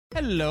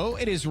Hello,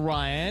 it is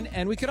Ryan,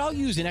 and we could all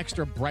use an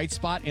extra bright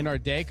spot in our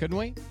day, couldn't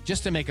we?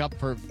 Just to make up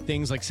for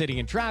things like sitting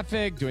in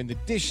traffic, doing the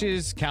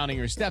dishes, counting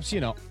your steps,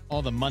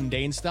 all the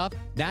mundane stuff.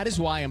 That is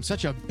why I'm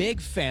such a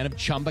big fan of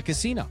Chumba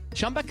Casino.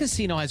 Chumba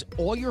Casino has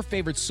all your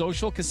favorite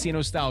social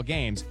casino-style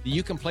games that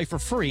you can play for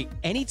free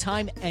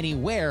anytime,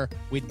 anywhere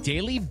with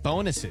daily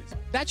bonuses.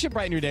 That should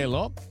brighten your day a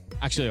little.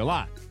 Actually, a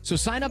lot. So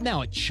sign up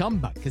now at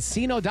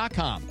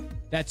ChumbaCasino.com.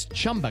 That's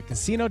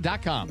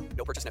ChumbaCasino.com.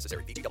 No purchase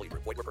necessary. VGW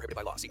Group. Void where prohibited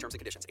by law. See terms and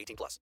conditions.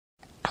 18+.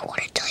 I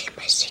want to tell you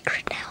my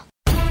secret now.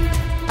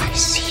 I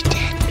see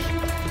dead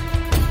people.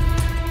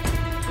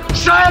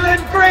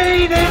 Silent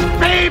Green is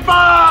people!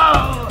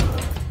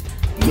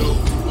 No.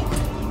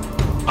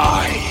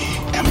 I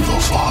am the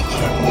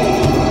father.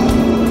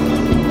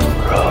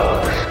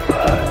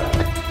 Rosebud.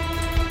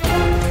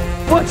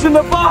 What's in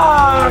the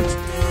box?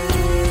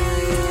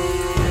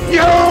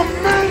 You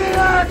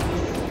maniac!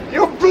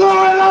 You blew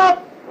it up!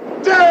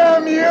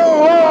 Damn you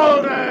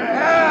all to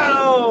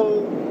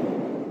hell!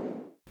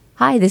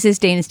 Hi, this is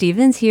Dana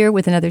Stevens here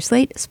with another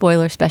Slate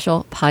Spoiler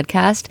Special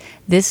podcast.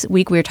 This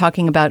week we're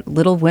talking about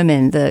Little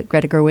Women, the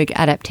Greta Gerwig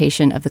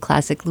adaptation of the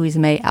classic Louisa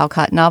May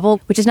Alcott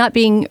novel, which is not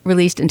being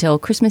released until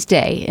Christmas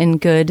Day in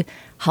good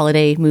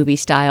holiday movie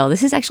style.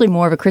 This is actually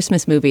more of a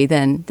Christmas movie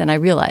than I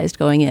realized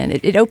going in.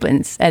 It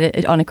opens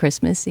on a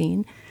Christmas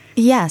scene.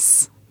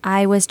 Yes,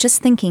 I was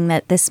just thinking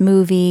that this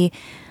movie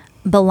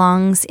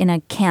belongs in a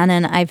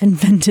canon I've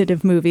invented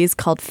of movies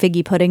called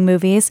Figgy Pudding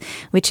movies,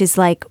 which is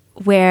like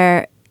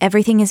where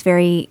everything is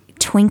very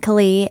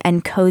twinkly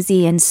and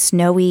cozy and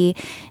snowy,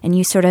 and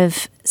you sort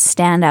of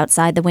stand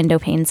outside the window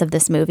panes of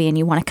this movie and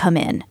you want to come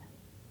in.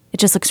 It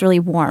just looks really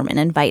warm and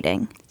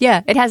inviting.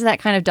 Yeah, it has that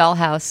kind of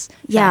dollhouse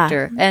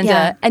factor,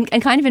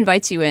 and kind of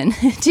invites you in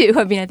too.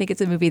 I mean, I think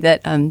it's a movie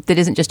that that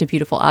isn't just a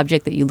beautiful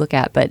object that you look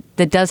at, but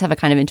that does have a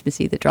kind of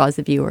intimacy that draws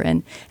the viewer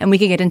in. And we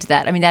can get into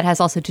that. I mean, that has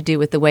also to do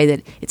with the way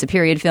that it's a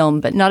period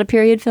film, but not a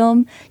period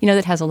film.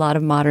 That has a lot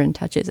of modern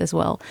touches as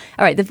well.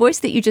 All right, the voice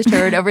that you just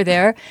heard over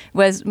there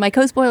was my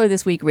co-spoiler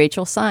this week,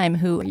 Rachel Syme,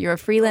 who you're a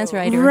freelance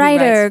writer. Who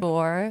writes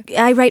for.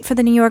 I write for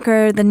The New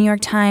Yorker, The New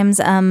York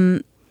Times.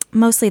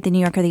 Mostly at The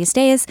New Yorker these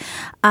days.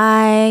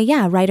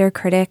 Writer,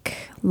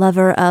 critic,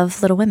 lover of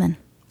Little Women.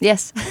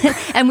 Yes.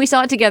 And we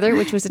saw it together,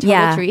 which was a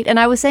total treat. And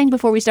I was saying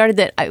before we started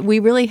that we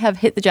really have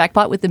hit the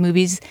jackpot with the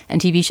movies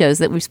and TV shows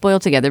that we've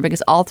spoiled together,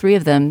 because all three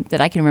of them that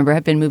I can remember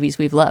have been movies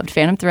we've loved.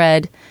 Phantom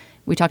Thread,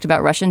 we talked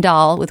about Russian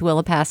Doll with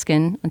Willa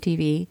Paskin on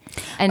TV,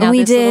 and now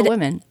Little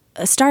Women.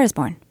 A Star is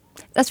Born.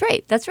 That's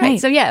right.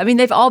 So, yeah, I mean,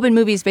 they've all been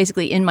movies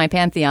basically in my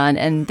pantheon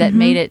and that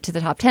made it to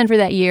the top 10 for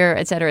that year,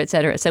 et cetera, et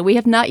cetera. So we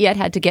have not yet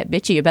had to get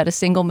bitchy about a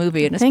single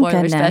movie in a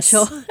spoiler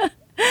special.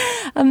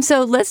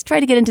 So let's try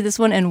to get into this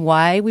one and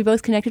why we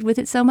both connected with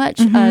it so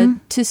much.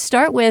 To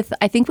start with,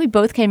 I think we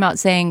both came out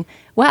saying,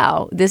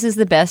 wow, this is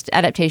the best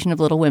adaptation of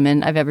Little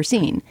Women I've ever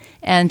seen.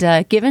 And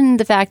given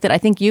the fact that I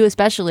think you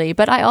especially,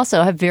 but I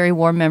also have very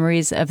warm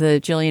memories of the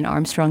Gillian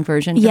Armstrong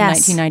version from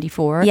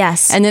 1994.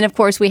 Yes. And then, of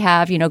course, we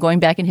have, going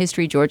back in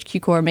history, George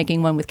Cukor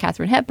making one with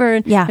Katharine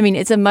Hepburn. Yeah. I mean,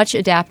 it's a much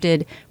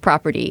adapted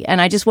property. And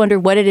I just wonder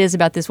what it is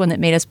about this one that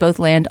made us both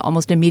land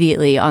almost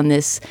immediately on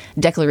this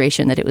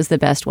declaration that it was the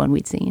best one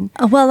we'd seen.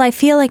 Well, I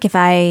feel like if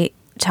I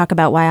talk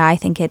about why I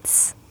think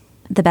it's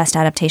the best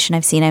adaptation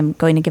I've seen, I'm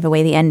going to give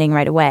away the ending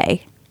right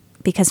away.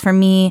 Because for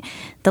me,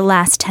 the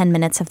last 10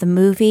 minutes of the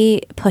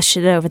movie pushed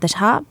it over the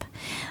top,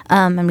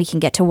 and we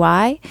can get to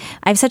why.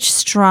 I have such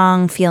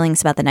strong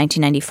feelings about the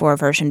 1994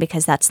 version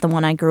because that's the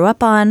one I grew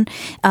up on.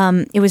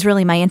 It was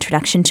really my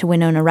introduction to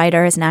Winona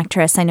Ryder as an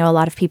actress. I know a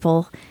lot of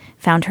people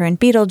found her in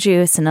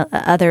Beetlejuice and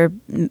other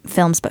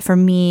films, but for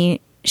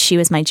me, she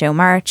was my Jo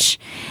March.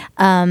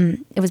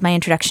 It was my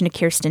introduction to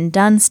Kirsten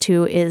Dunst,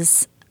 who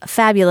is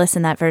fabulous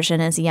in that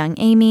version as a young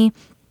Amy.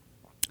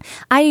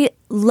 I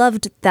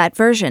loved that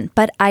version,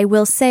 but I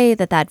will say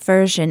that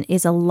version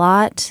is a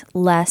lot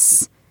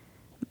less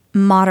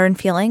modern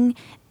feeling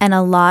and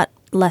a lot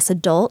less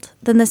adult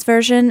than this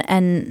version,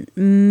 and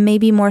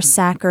maybe more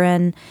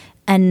saccharine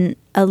and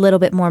a little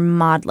bit more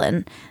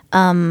maudlin.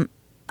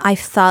 I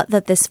thought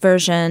that this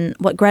version,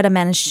 what Greta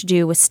managed to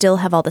do was still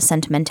have all the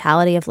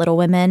sentimentality of Little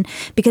Women,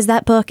 because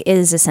that book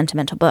is a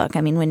sentimental book.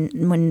 I mean,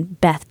 when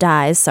Beth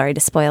dies, sorry to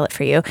spoil it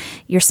for you,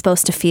 you're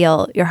supposed to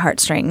feel your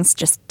heartstrings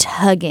just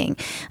tugging.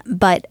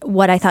 But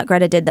what I thought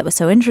Greta did that was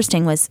so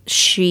interesting was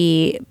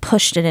she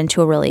pushed it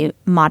into a really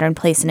modern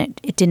place, and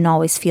it didn't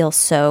always feel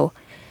so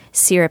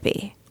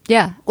syrupy.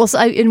 Yeah. Well,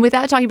 and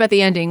without talking about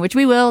the ending, which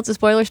we will, it's a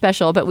spoiler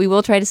special, but we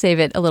will try to save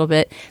it a little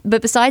bit.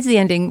 But besides the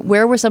ending,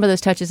 where were some of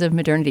those touches of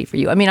modernity for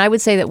you? I mean, I would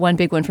say that one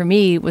big one for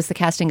me was the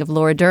casting of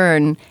Laura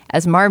Dern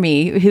as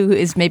Marmee, who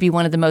is maybe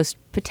one of the most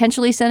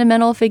potentially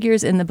sentimental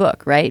figures in the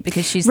book, right?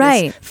 Because she's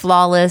this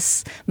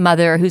flawless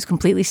mother who's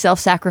completely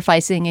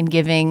self-sacrificing and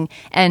giving,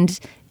 and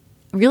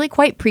really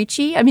quite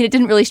preachy. I mean, it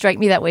didn't really strike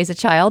me that way as a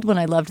child when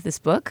I loved this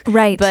book.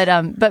 Right.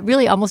 But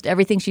really almost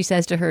everything she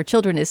says to her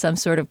children is some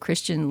sort of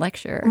Christian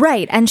lecture.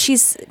 Right. And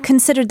she's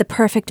considered the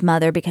perfect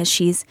mother because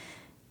she's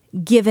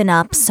given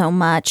up so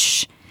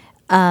much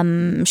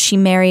She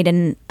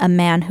married a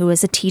man who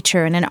is a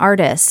teacher and an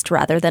artist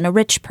rather than a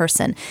rich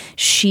person.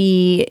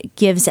 She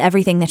gives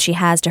everything that she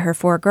has to her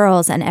 4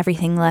 girls, and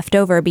everything left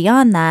over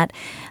beyond that,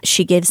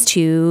 she gives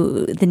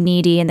to the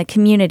needy in the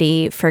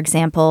community. For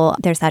example,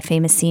 there's that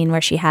famous scene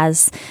where she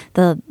has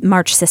the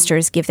March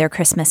sisters give their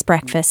Christmas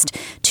breakfast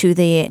to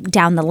the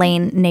down the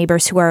lane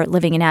neighbors who are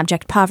living in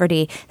abject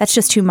poverty. That's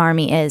just who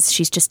Marmee is.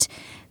 She's just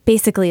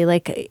basically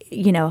like,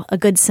 you know, a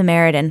good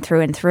Samaritan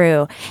through and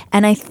through.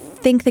 And I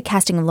think the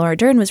casting of Laura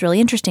Dern was really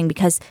interesting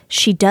because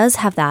she does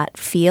have that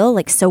feel,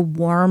 like so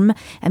warm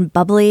and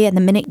bubbly. And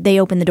the minute they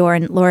open the door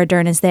and Laura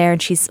Dern is there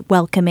and she's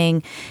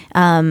welcoming,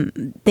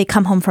 they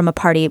come home from a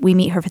party. We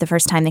meet her for the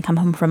first time. They come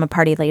home from a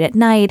party late at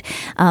night.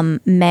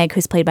 Meg,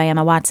 who's played by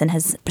Emma Watson,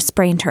 has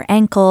sprained her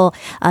ankle.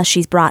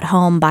 She's brought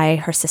home by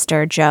her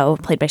sister Jo,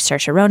 played by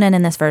Saoirse Ronan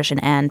in this version,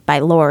 and by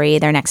Laurie,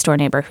 their next door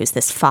neighbor, who's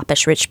this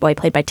foppish rich boy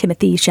played by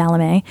Timothée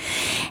Chalamet.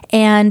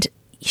 And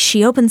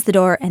she opens the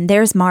door and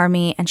there's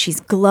Marmee and she's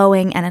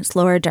glowing and it's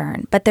Laura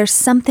Dern. But there's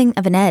something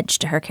of an edge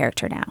to her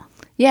character now.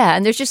 Yeah,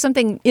 and there's just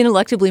something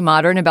ineluctably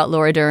modern about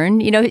Laura Dern.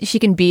 You know, she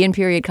can be in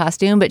period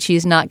costume, but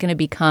she's not going to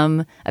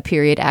become a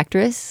period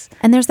actress.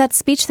 And there's that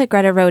speech that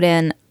Greta wrote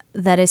in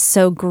that is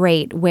so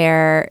great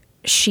where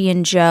she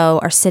and Jo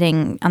are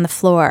sitting on the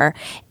floor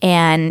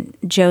and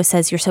Jo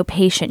says, "You're so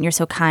patient, you're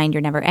so kind,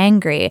 you're never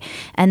angry."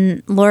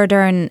 And Laura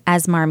Dern,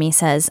 as Marmee,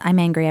 says, "I'm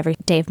angry every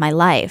day of my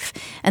life."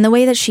 And the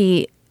way that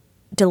she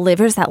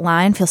delivers that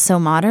line feels so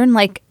modern,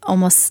 like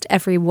almost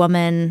every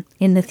woman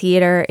in the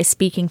theater is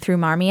speaking through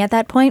Marmee at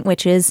that point,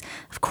 which is,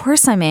 of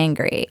course I'm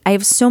angry. I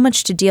have so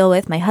much to deal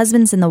with. My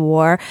husband's in the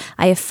war.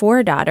 I have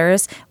 4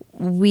 daughters.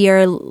 We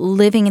are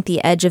living at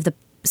the edge of the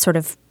sort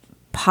of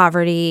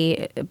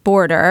poverty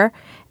border.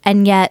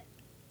 And yet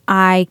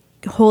I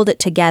hold it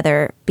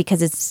together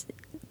because it's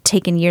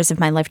taken years of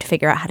my life to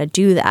figure out how to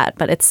do that.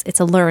 But it's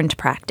a learned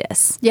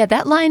practice. Yeah,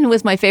 that line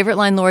was my favorite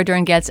line Laura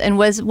Dern gets, and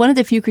was one of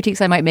the few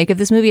critiques I might make of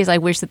this movie is I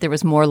wish that there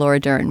was more Laura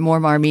Dern, more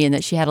Marmee, and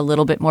that she had a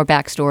little bit more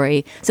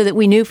backstory so that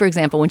we knew, for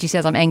example, when she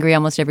says I'm angry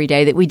almost every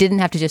day, that we didn't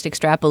have to just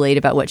extrapolate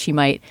about what she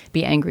might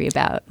be angry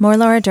about. More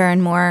Laura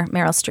Dern, more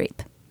Meryl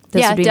Streep.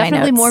 Those yeah, would be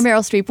definitely my more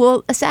notes. Meryl Streep.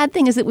 Well, a sad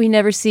thing is that we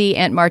never see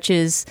Aunt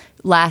March's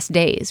last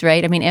days,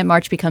 right? I mean, Aunt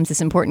March becomes this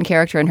important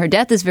character, and her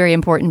death is very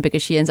important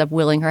because she ends up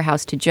willing her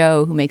house to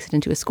Jo, who makes it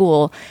into a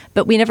school.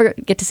 But we never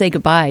get to say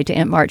goodbye to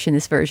Aunt March in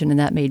this version, and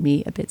that made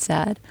me a bit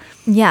sad.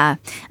 Yeah.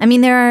 I mean,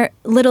 there are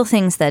little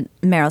things that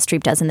Meryl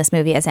Streep does in this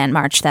movie as Aunt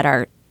March that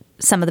are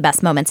some of the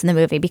best moments in the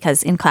movie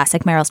because in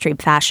classic Meryl Streep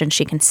fashion,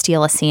 she can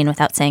steal a scene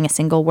without saying a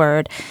single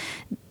word.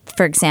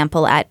 For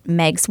example, at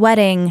Meg's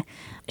wedding,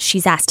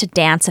 she's asked to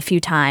dance a few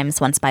times,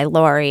 once by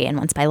Laurie and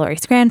once by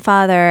Laurie's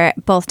grandfather.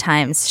 Both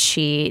times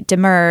she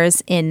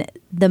demurs in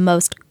the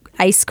most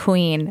Ice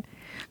Queen,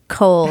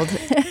 cold,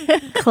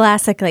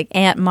 classic like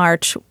Aunt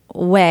March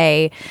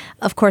way.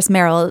 Of course,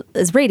 Meryl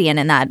is radiant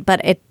in that,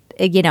 but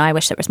I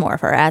wish there was more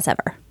of her as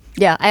ever.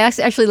 Yeah, I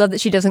actually love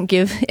that she doesn't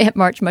give Aunt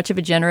March much of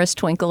a generous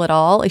twinkle at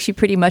all. Like she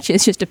pretty much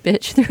is just a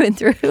bitch through and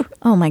through.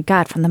 Oh my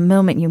God, from the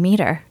moment you meet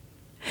her.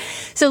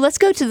 So let's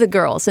go to the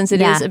girls, since it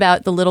is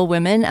about the Little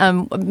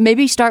Women.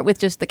 Maybe start with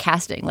just the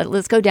casting.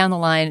 Let's go down the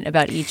line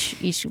about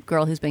each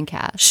girl who's been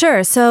cast.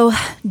 Sure. So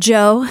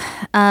Jo,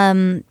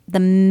 the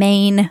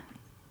main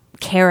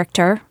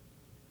character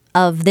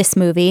of this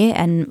movie,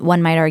 and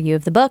one might argue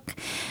of the book,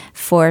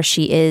 for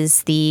she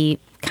is the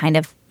kind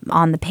of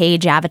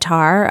on-the-page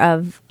avatar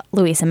of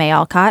Louisa May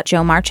Alcott.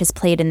 Jo March is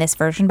played in this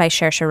version by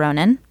Saoirse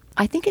Ronan.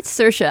 I think it's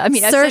Saoirse. I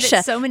mean, I've said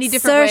it so many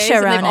different ways,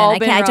 and they've all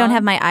been I don't wrong.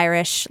 have my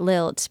Irish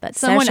lilt, but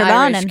Someone Saoirse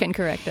Irish Ronan can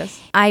correct us.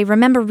 I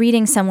remember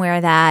reading somewhere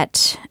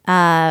that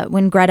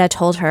when Greta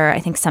told her, I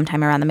think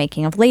sometime around the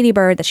making of Lady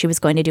Bird, that she was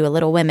going to do a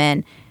Little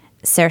Women,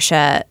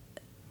 Saoirse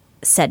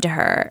said to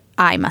her,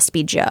 "I must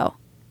be Jo."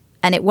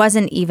 And it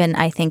wasn't even,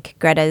 I think,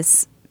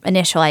 Greta's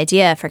initial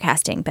idea for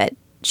casting, but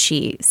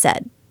she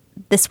said,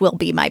 "This will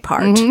be my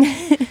part."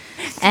 Mm-hmm.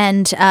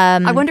 And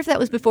I wonder if that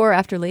was before or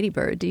after Lady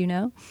Bird. Do you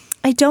know?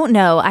 I don't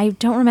know. I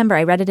don't remember.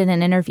 I read it in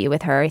an interview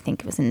with her. I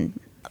think it was in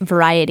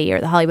Variety or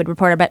The Hollywood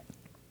Reporter. But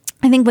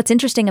I think what's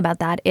interesting about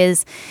that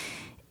is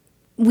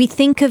we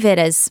think of it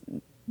as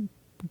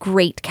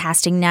great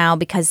casting now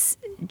because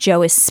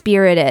Jo is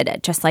spirited,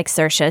 just like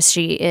Saoirse.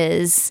 She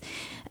is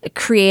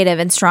creative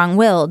and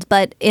strong-willed.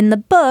 But in the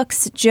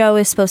books, Jo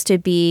is supposed to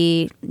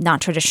be not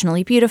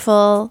traditionally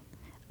beautiful,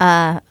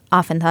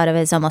 often thought of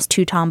as almost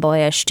too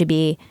tomboyish to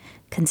be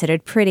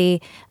considered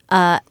pretty.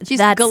 She's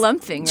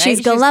galumphing, right?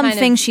 She's galumphing.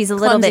 Kind of she's a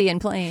little clumsy bit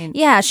and plain.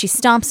 Yeah, she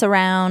stomps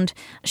around.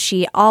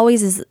 She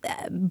always is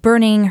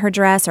burning her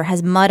dress or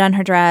has mud on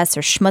her dress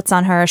or schmutz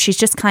on her. She's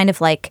just kind of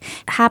like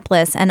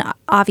hapless. And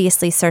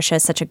obviously, Saoirse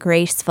is such a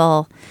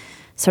graceful,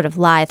 sort of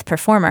lithe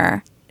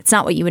performer. It's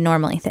not what you would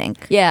normally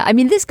think. Yeah, I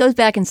mean, this goes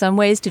back in some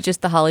ways to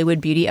just the Hollywood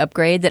beauty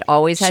upgrade that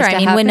always has to happen.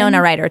 Sure, I mean,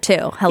 Winona Ryder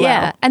too. Hello.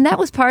 Yeah, and that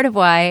was part of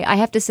why I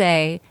have to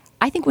say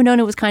I think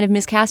Winona was kind of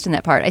miscast in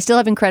that part. I still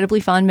have incredibly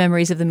fond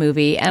memories of the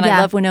movie, and I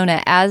love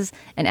Winona as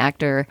an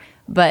actor,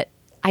 but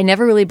I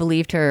never really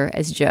believed her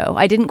as Jo.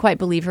 I didn't quite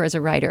believe her as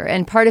a writer.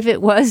 And part of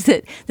it was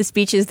that the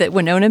speeches that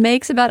Winona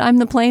makes about I'm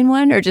the plain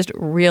one are just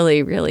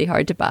really, really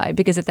hard to buy,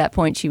 because at that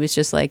point she was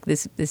just like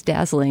this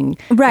dazzling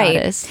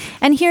goddess.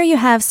 And here you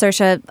have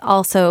Saoirse,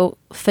 also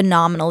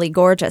phenomenally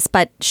gorgeous,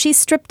 but she's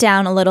stripped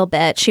down a little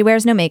bit. She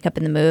wears no makeup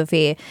in the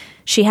movie.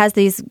 She has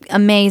these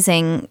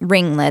amazing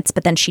ringlets,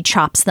 but then she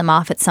chops them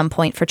off at some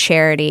point for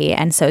charity.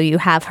 And so you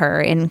have her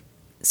in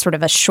sort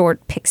of a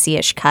short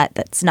pixie-ish cut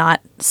that's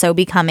not so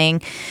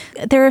becoming.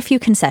 There are a few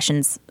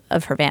concessions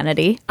of her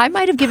vanity. I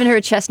might have given her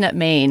a chestnut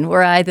mane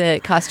were I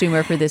the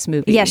costumer for this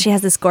movie. Yeah, she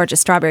has this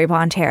gorgeous strawberry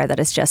blonde hair that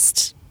is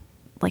just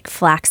like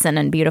flaxen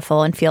and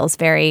beautiful and feels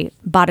very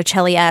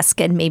Botticelli-esque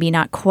and maybe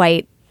not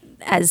quite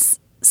as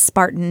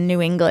Spartan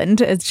New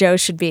England as Jo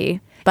should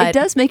be. But it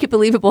does make it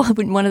believable.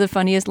 One of the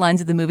funniest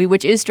lines of the movie,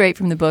 which is straight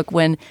from the book,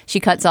 when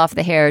she cuts off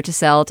the hair to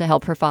sell to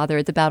help her father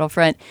at the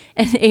battlefront.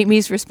 And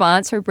Amy's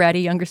response, her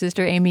bratty younger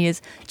sister Amy, is,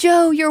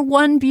 Jo, you're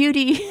one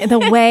beauty. The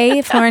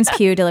way Florence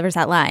Pugh delivers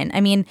that line,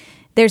 I mean,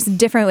 there's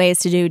different ways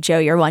to do Jo,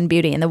 you're one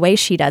beauty. And the way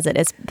she does it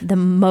is the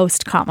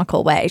most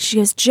comical way. She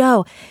goes,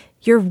 Jo,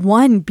 you're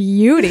one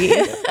beauty.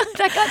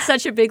 That got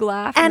such a big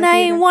laugh. And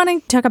I want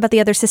to talk about the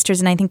other sisters,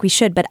 and I think we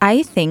should, but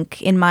I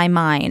think, in my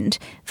mind,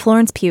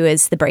 Florence Pugh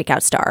is the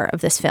breakout star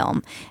of this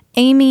film.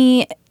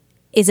 Amy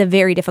is a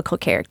very difficult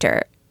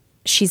character.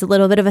 She's a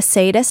little bit of a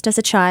sadist as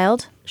a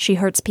child. She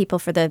hurts people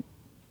for the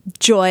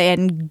joy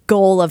and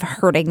goal of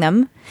hurting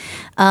them.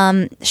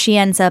 She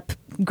ends up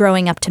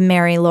growing up to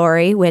marry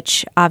Laurie,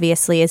 which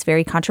obviously is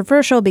very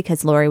controversial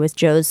because Laurie was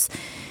Jo's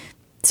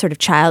sort of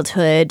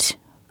childhood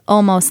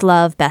almost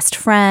love best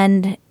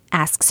friend,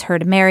 asks her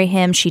to marry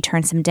him. She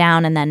turns him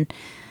down, and then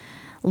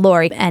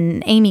Laurie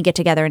and Amy get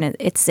together, and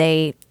it's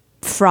a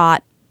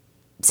fraught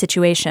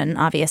situation,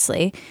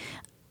 obviously.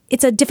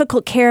 It's a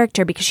difficult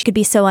character because she could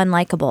be so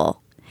unlikable.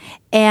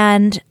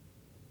 And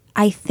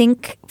I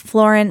think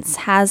Florence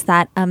has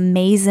that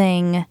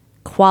amazing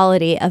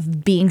quality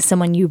of being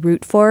someone you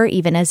root for,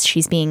 even as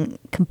she's being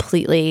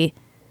completely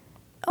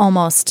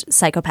almost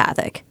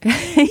psychopathic.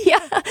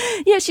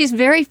 Yeah, she's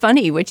very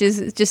funny, which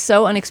is just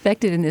so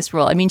unexpected in this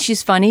role. I mean,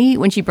 she's funny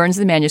when she burns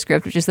the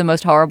manuscript, which is the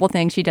most horrible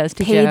thing she does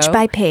to page Jo.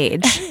 By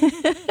page.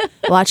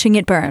 Watching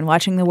it burn,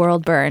 watching the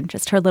world burn,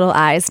 just her little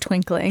eyes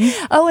twinkling.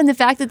 Oh, and the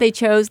fact that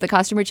the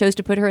costumer chose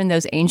to put her in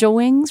those angel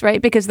wings,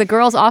 right? Because the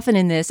girls often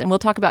in this, and we'll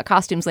talk about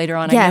costumes later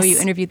on. Yes. I know you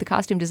interviewed the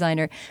costume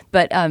designer,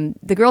 but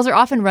the girls are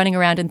often running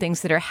around in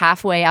things that are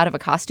halfway out of a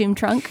costume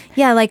trunk.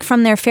 Yeah, like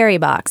from their fairy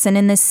box. And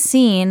in this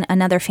scene,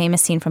 another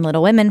famous scene from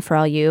Little Women, for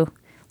all you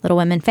Little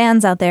Women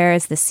fans out there,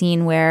 is the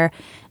scene where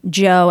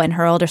Jo and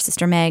her older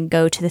sister Meg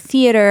go to the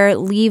theater,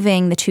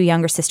 leaving the two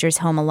younger sisters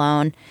home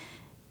alone.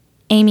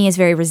 Amy is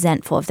very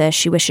resentful of this.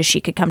 She wishes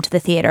she could come to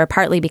the theater,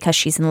 partly because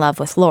she's in love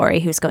with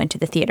Laurie, who's going to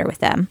the theater with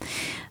them,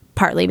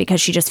 partly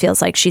because she just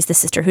feels like she's the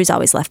sister who's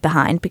always left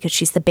behind because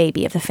she's the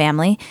baby of the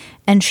family.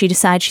 And she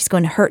decides she's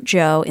going to hurt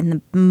Jo in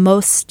the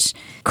most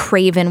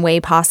craven way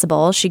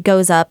possible. She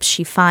goes up,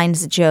 she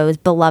finds Jo's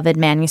beloved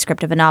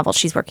manuscript of a novel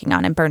she's working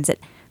on and burns it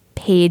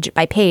page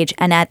by page.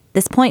 And at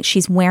this point,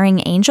 she's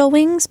wearing angel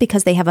wings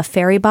because they have a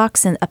fairy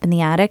box up in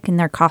the attic in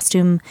their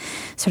costume.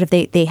 Sort of,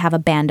 they have a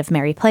band of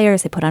merry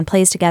players. They put on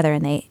plays together,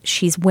 and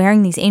she's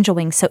wearing these angel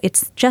wings. So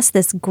it's just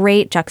this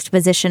great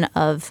juxtaposition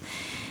of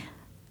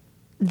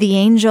the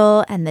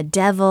angel and the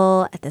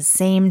devil at the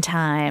same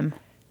time.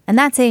 And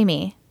that's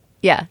Amy.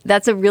 Yeah,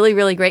 that's a really,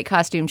 really great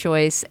costume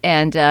choice.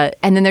 And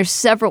then there's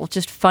several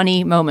just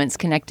funny moments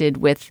connected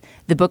with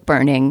the book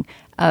burning,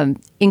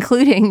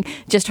 including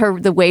just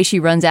the way she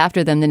runs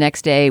after them the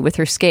next day with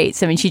her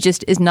skates. I mean, she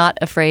just is not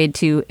afraid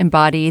to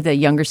embody the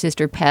younger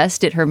sister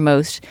pest at her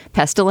most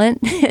pestilent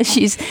as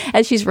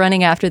she's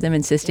running after them,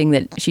 insisting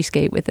that she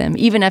skate with them,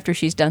 even after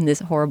she's done this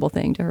horrible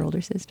thing to her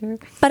older sister.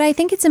 But I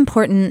think it's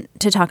important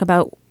to talk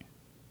about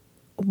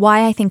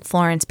why I think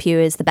Florence Pugh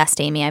is the best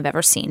Amy I've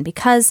ever seen,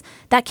 because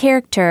that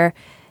character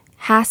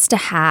has to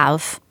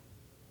have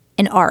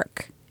an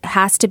arc. It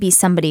has to be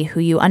somebody who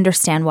you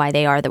understand why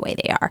they are the way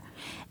they are.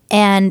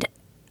 And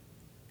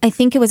I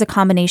think it was a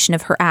combination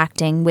of her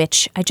acting,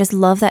 which I just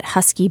love that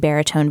husky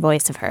baritone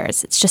voice of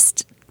hers. It's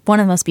just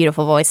one of the most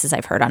beautiful voices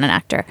I've heard on an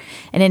actor.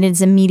 And it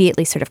is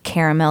immediately sort of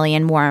caramelly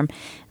and warm,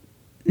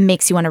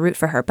 makes you want to root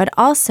for her. But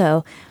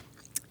also,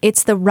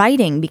 it's the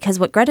writing, because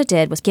what Greta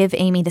did was give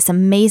Amy this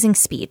amazing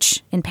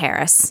speech in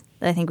Paris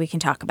that I think we can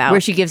talk about. Where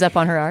she gives up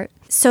on her art?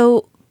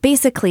 So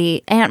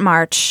basically, Aunt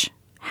March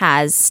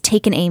has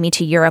taken Amy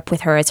to Europe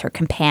with her as her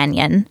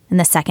companion in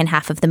the second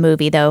half of the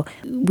movie, though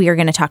we are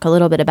going to talk a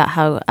little bit about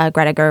how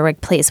Greta Gerwig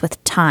plays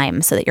with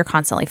time so that you're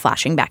constantly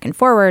flashing back and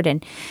forward.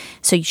 And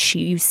so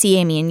you see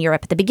Amy in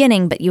Europe at the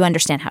beginning, but you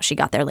understand how she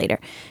got there later.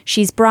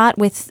 She's brought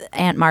with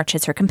Aunt March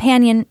as her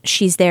companion.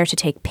 She's there to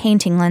take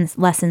painting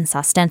lessons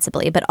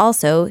ostensibly, but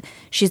also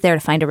she's there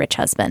to find a rich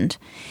husband.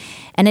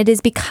 And it is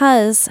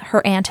because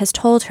her aunt has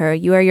told her,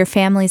 you are your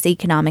family's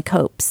economic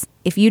hopes.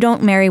 If you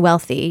don't marry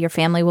wealthy, your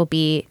family will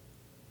be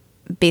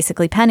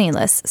basically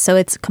penniless. So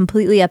it's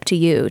completely up to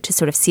you to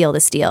sort of seal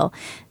this deal.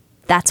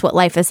 That's what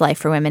life is like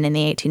for women in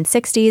the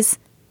 1860s.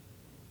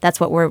 That's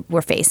what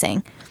we're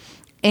facing.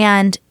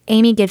 And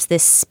Amy gives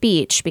this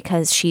speech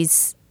because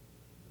she's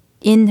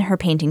in her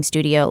painting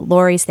studio.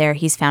 Laurie's there.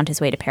 He's found his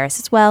way to Paris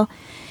as well.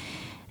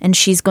 And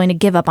she's going to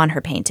give up on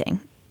her painting.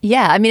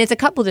 Yeah, I mean, it's a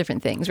couple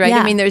different things, right? Yeah.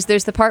 I mean, there's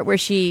the part where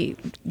she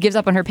gives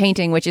up on her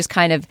painting, which is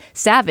kind of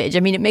savage. I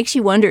mean, it makes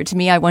you wonder, to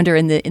me, I wonder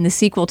in the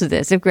sequel to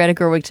this, if Greta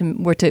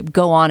Gerwig were to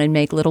go on and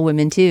make Little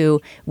Women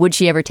 2, would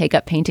she ever take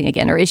up painting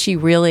again? Or is she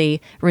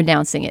really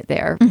renouncing it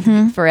there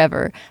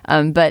forever?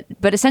 But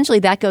essentially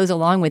that goes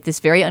along with this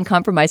very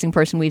uncompromising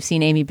person we've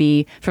seen Amy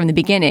be from the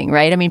beginning,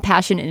 right? I mean,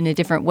 passionate in a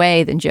different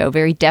way than Jo,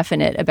 very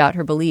definite about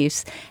her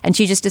beliefs. And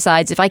she just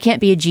decides, if I can't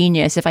be a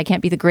genius, if I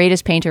can't be the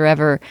greatest painter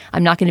ever,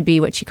 I'm not going to be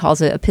what she calls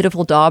a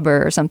pitiful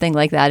dauber or something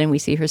like that. And we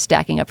see her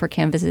stacking up her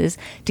canvases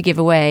to give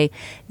away.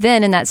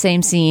 Then in that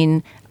same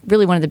scene,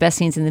 really one of the best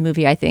scenes in the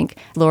movie, I think,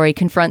 Laurie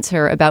confronts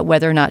her about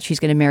whether or not she's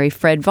going to marry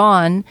Fred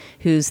Vaughn,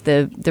 who's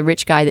the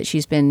rich guy that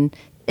she's been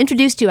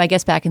introduced to, I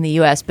guess, back in the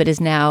U.S., but is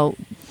now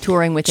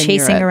touring with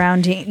chasing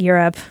around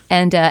Europe,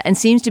 and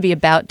seems to be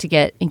about to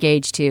get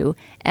engaged to.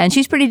 And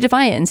she's pretty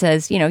defiant and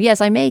says, yes,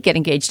 I may get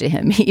engaged to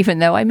him, even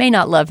though I may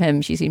not love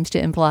him, she seems to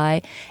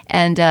imply.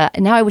 And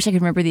now I wish I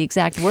could remember the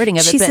exact wording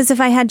of it. She says, if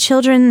I had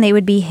children, they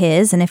would be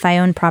his. And if I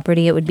owned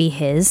property, it would be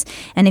his.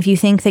 And if you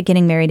think that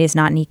getting married is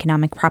not an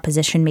economic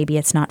proposition, maybe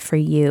it's not for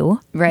you.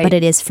 Right. But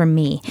it is for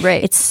me.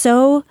 Right. It's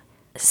so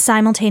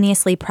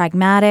simultaneously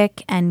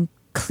pragmatic and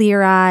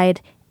clear-eyed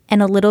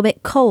and a little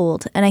bit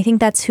cold. And I think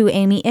that's who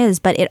Amy is.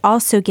 But it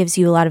also gives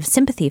you a lot of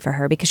sympathy for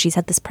her because she's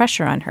had this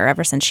pressure on her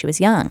ever since she was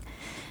young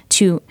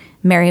to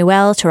marry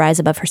well, to rise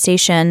above her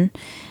station,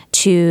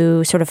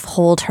 to sort of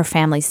hold her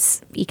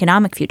family's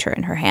economic future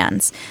in her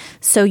hands.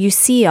 So you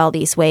see all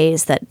these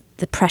ways that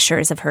the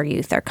pressures of her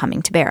youth are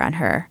coming to bear on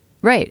her.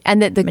 Right.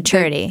 And the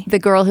maturity. The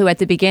girl who at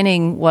the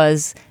beginning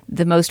was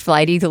the most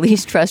flighty, the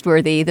least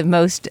trustworthy, the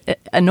most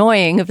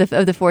annoying of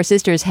the four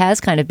sisters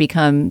has kind of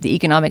become the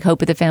economic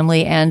hope of the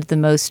family and the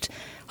most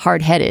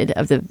hard-headed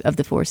of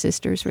the four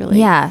sisters, really.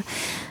 Yeah.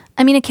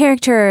 I mean, a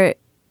character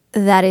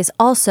that is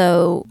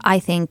also, I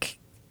think,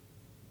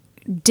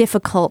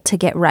 difficult to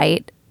get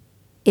right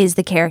is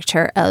the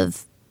character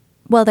of,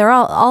 well, they're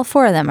all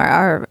four of them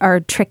are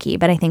tricky,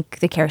 but I think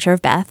the character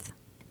of Beth,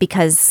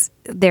 because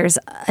there's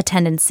a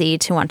tendency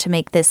to want to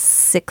make this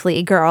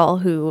sickly girl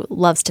who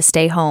loves to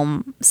stay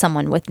home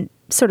someone with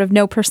sort of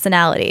no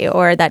personality,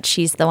 or that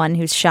she's the one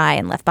who's shy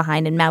and left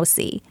behind and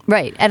mousy.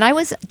 Right. And I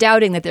was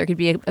doubting that there could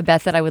be a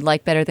Beth that I would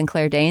like better than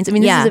Claire Danes. I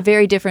mean, this is a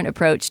very different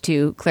approach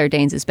to Claire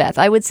Danes' Beth.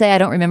 I would say I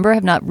don't remember,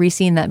 have not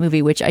re-seen that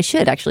movie, which I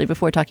should actually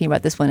before talking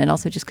about this one, and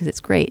also just because it's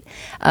great.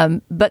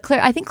 But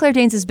I think Claire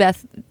Danes'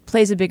 Beth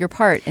plays a bigger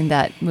part in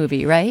that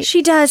movie, right?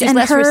 She does. She's and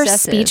less her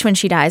recessive. speech when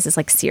she dies is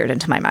like seared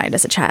into my mind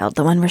as a child.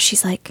 The one where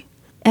she's like,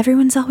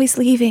 everyone's always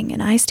leaving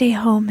and I stay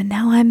home and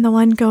now I'm the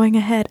one going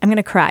ahead. I'm going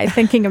to cry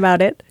thinking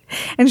about it.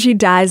 And she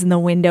dies and the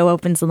window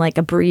opens and like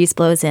a breeze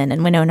blows in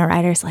and Winona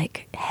Ryder's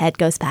like head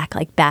goes back,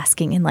 like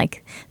basking in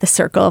like the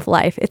circle of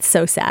life. It's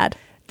so sad.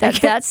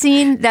 That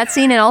scene,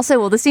 and also,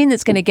 well, the scene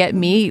that's going to get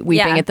me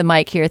weeping at the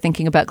mic here,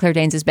 thinking about Claire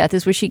Danes' Beth,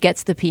 is where she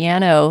gets the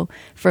piano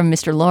from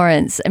Mr.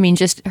 Lawrence. I mean,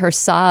 just her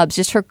sobs,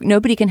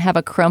 nobody can have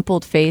a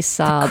crumpled face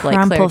sob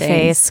like Claire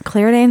Danes.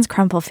 Claire Danes'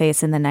 crumple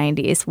face in the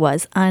 90s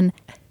was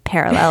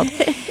unparalleled.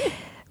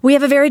 We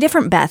have a very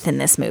different Beth in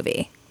this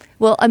movie.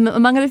 Well,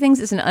 among other things,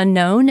 it's an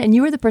unknown, and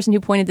you were the person who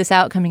pointed this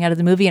out coming out of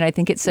the movie, and I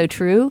think it's so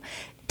true.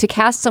 To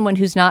cast someone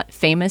who's not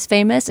famous.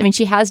 I mean,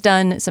 she has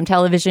done some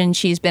television.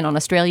 She's been on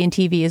Australian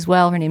TV as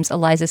well. Her name's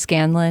Eliza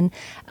Scanlon.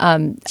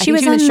 She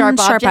was on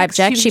Sharp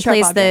Objects. She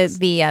plays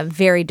the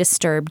very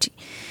disturbed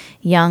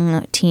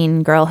young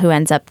teen girl who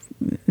ends up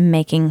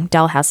making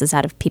dollhouses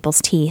out of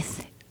people's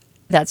teeth.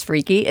 That's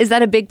freaky. Is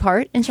that a big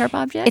part in Sharp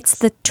Objects? It's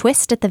the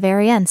twist at the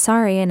very end.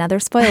 Sorry, another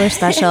spoiler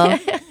special.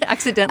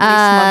 Accidentally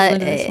smuggled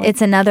into this one.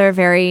 It's another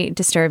very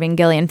disturbing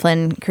Gillian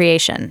Flynn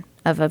creation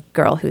of a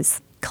girl who's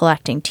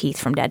collecting teeth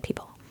from dead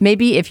people.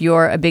 Maybe if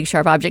you're a big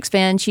Sharp Objects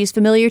fan, she's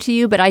familiar to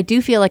you, but I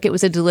do feel like it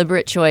was a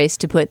deliberate choice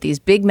to put these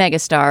big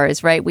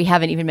megastars, right? We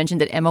haven't even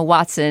mentioned that Emma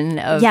Watson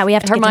of we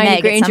have to Hermione get to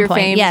Meg Granger at some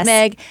point. fame, Yes.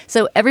 Meg.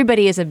 So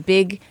everybody is a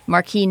big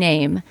marquee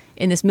name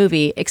in this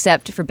movie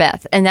except for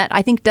Beth. And that,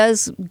 I think,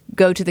 does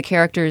go to the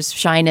character's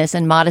shyness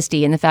and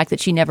modesty and the fact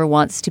that she never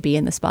wants to be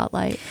in the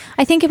spotlight.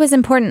 I think it was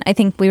important, I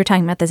think we were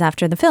talking about this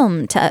after the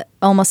film, to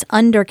almost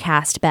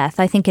undercast Beth.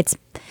 I think it's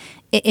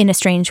in a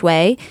strange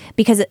way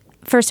because,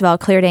 first of all,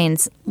 Claire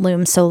Danes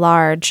looms so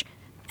large,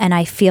 and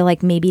I feel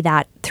like maybe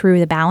that threw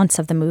the balance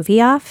of the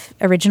movie off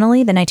originally,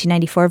 the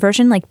 1994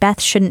 version. Like,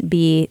 Beth shouldn't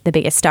be the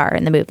biggest star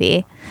in the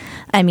movie.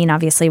 I mean,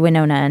 obviously,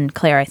 Winona and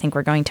Claire, I think,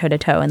 were going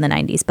toe-to-toe in the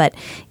 90s. But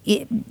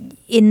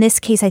in this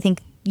case, I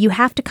think you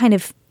have to kind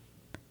of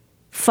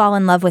fall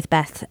in love with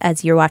Beth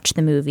as you watch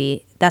the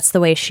movie. That's the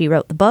way she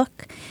wrote the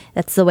book.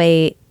 That's the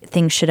way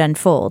things should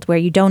unfold, where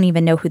you don't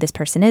even know who this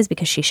person is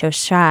because she's so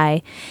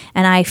shy.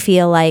 And I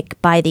feel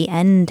like by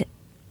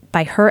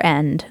her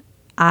end,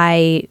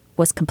 I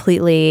was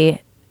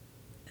completely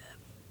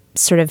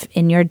sort of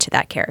inured to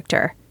that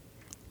character.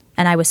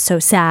 And I was so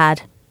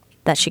sad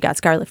that she got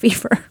scarlet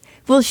fever.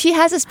 Well, she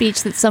has a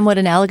speech that's somewhat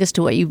analogous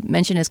to what you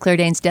mentioned as Claire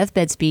Danes'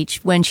 deathbed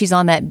speech when she's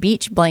on that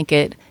beach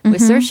blanket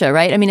with Saoirse,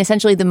 right? I mean,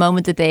 essentially the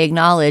moment that they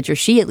acknowledge, or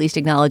she at least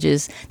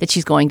acknowledges, that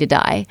she's going to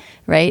die,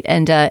 right?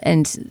 And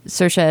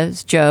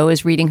Saoirse's Jo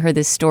is reading her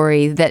this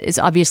story that is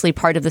obviously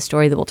part of the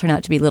story that will turn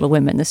out to be Little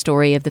Women, the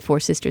story of the 4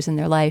 sisters in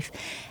their life.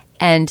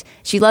 And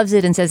she loves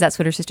it and says that's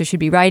what her sister should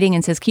be writing,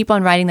 and says, keep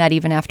on writing that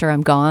even after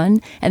I'm gone.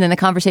 And then the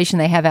conversation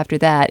they have after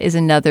that is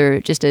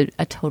another, just a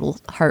total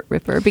heart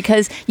ripper,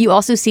 because you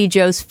also see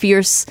Jo's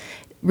fierce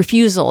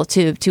refusal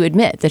to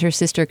admit that her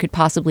sister could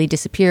possibly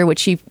disappear, which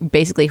she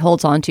basically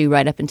holds on to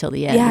right up until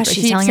the end. Yeah,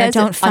 she's telling her,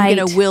 don't fight. I'm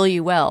going to will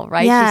you well,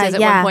 right? Yeah, she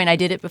says at one point, I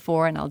did it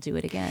before and I'll do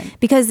it again.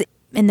 Because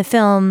in the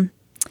film,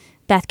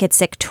 Beth gets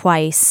sick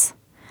twice.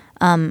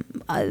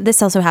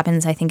 This also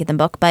happens, I think, in the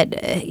book, but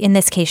in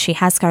this case, she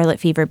has scarlet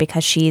fever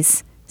because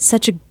she's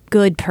such a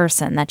good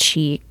person that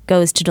she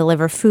goes to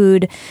deliver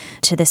food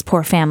to this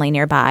poor family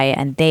nearby,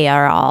 and they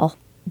are all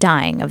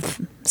dying of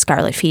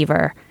scarlet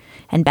fever,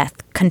 and Beth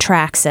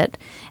contracts it.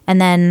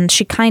 And then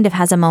she kind of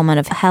has a moment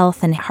of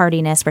health and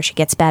heartiness where she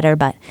gets better,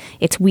 but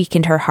it's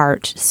weakened her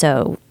heart,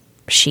 so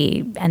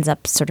she ends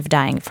up sort of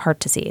dying of heart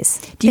disease.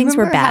 Things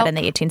were bad in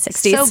the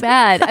 1860s. So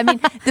bad. I mean,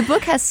 the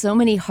book has so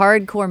many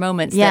hardcore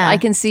moments that I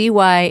can see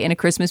why in a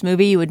Christmas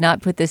movie you would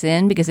not put this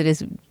in, because it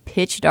is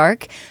pitch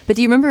dark. But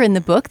do you remember in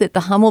the book that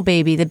the Hummel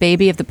baby, the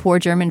baby of the poor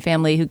German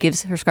family who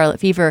gives her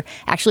scarlet fever,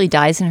 actually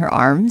dies in her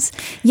arms?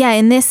 Yeah,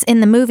 in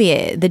the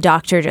movie, the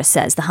doctor just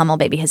says the Hummel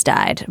baby has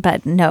died.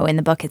 But no, in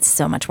the book, it's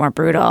so much more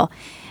brutal.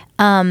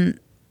 And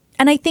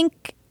I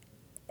think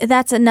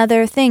that's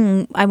another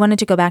thing. I wanted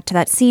to go back to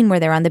that scene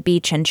where they're on the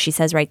beach and she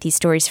says, write these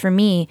stories for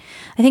me.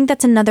 I think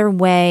that's another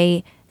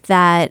way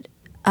that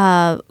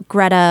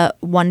Greta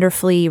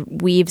wonderfully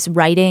weaves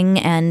writing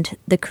and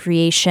the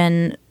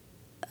creation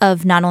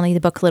of not only the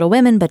book Little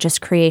Women, but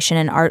just creation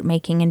and art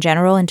making in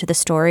general into the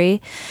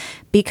story.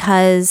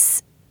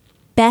 Because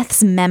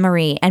Beth's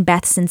memory and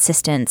Beth's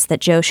insistence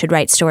that Jo should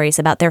write stories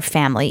about their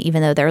family,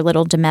 even though they're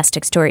little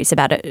domestic stories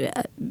about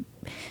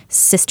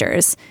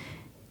sisters,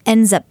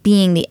 ends up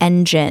being the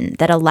engine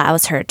that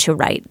allows her to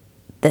write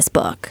this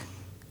book.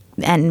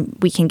 And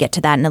we can get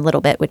to that in a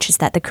little bit, which is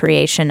that the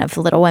creation of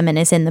Little Women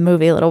is in the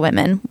movie Little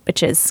Women,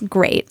 which is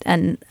great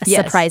and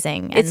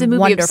surprising. It's and a movie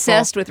wonderful.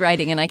 Obsessed with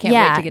writing, and I can't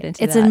wait to get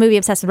into it's that. a movie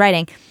obsessed with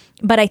writing.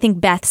 But I think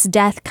Beth's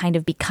death kind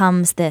of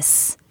becomes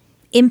this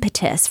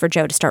impetus for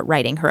Jo to start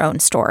writing her own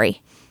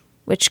story,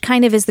 which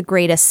kind of is the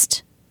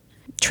greatest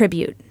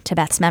tribute to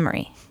Beth's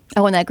memory.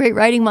 Oh, and that great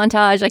writing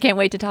montage. I can't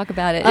wait to talk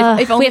about it.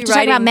 If we only have to talk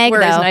writing about Meg, were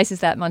though. as nice as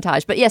that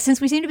montage. But yeah,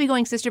 since we seem to be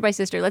going sister by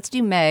sister, let's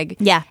do Meg.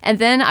 Yeah. And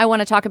then I want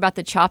to talk about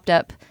the chopped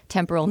up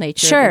temporal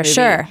nature of the movie.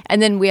 Sure.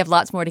 And then we have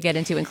lots more to get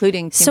into,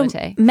 including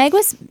Timothée. So Meg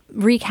was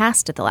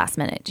recast at the last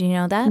minute. Do you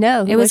know that?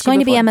 No. It was going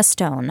to be Emma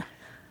Stone.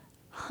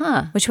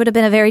 Huh. Which would have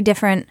been a very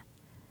different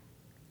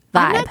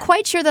vibe. I'm not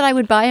quite sure that I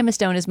would buy Emma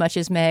Stone as much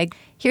as Meg.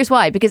 Here's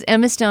why. Because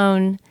Emma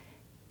Stone,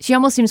 she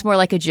almost seems more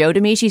like a Jo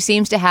to me. She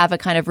seems to have a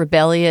kind of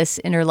rebellious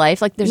inner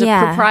life. Like there's a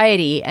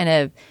propriety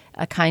and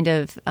a kind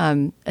of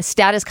a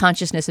status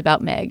consciousness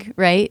about Meg,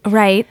 right?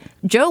 Right.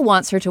 Jo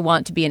wants her to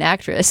want to be an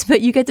actress, but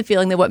you get the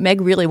feeling that what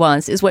Meg really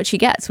wants is what she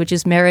gets, which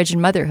is marriage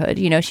and motherhood.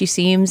 You know, she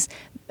seems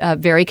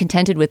very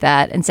contented with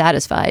that and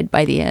satisfied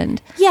by the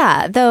end.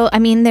 Yeah, though, I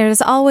mean,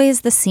 there's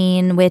always the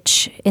scene,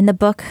 which in the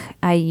book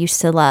I used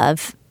to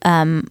love,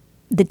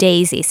 the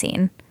Daisy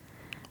scene,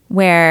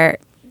 where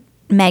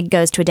Meg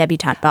goes to a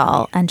debutante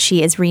ball and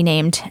she is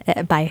renamed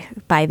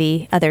by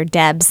the other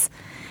Debs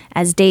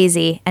as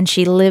Daisy, and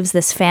she lives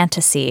this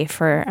fantasy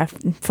for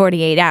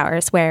 48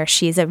 hours where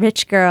she's a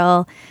rich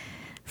girl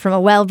from a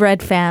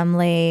well-bred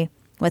family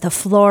with a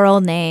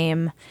floral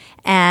name,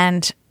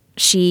 and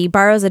she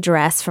borrows a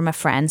dress from a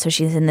friend. So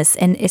she's in this,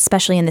 and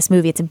especially in this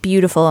movie, it's a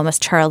beautiful,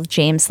 almost Charles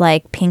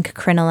James-like pink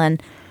crinoline,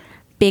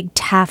 big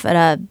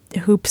taffeta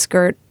hoop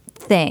skirt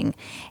thing.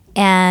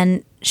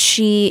 And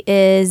she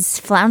is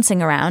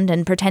flouncing around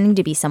and pretending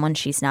to be someone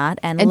she's not.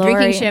 And Laurie,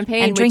 drinking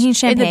champagne. And drinking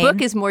champagne. In the book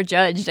is more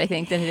judged, I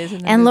think, than it is in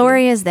the And movie.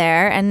 Laurie is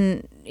there,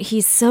 and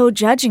he's so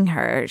judging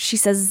her. She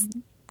says,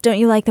 don't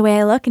you like the way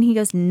I look? And he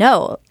goes,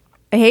 no,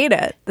 I hate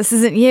it. This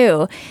isn't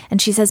you. And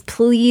she says,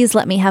 please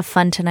let me have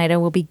fun tonight. I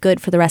will be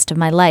good for the rest of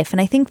my life. And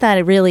I think that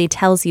it really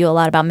tells you a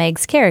lot about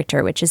Meg's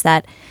character, which is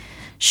that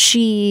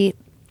she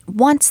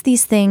wants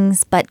these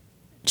things, but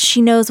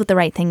she knows what the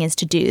right thing is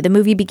to do. The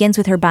movie begins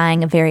with her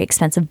buying a very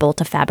expensive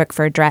bolt of fabric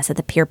for a dress at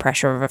the peer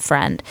pressure of a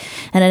friend.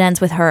 And it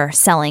ends with her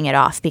selling it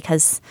off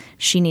because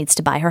she needs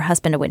to buy her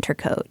husband a winter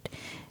coat.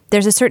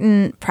 There's a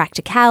certain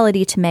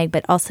practicality to Meg,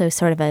 but also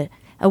sort of a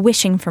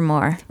wishing for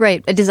more.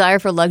 Right, a desire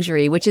for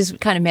luxury, which is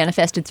kind of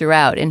manifested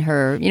throughout in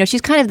her, you know,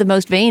 she's kind of the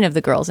most vain of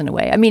the girls in a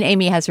way. I mean,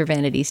 Amy has her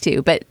vanities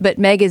too, but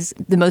Meg is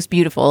the most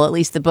beautiful, at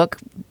least the book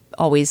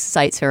always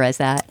cites her as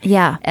that.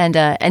 Yeah.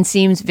 And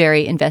seems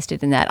very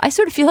invested in that. I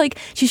sort of feel like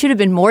she should have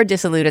been more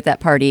dissolute at that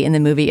party in the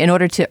movie in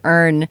order to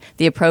earn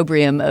the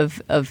opprobrium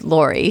of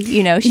Laurie.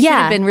 You know, she should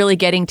have been really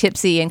getting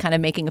tipsy and kind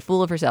of making a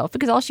fool of herself,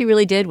 because all she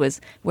really did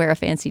was wear a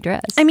fancy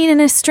dress. I mean,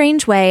 in a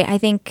strange way, I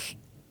think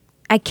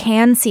I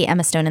can see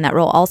Emma Stone in that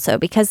role also,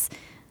 because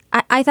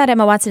I thought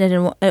Emma Watson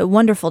did a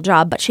wonderful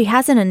job, but she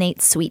has an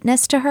innate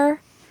sweetness to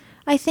her.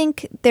 I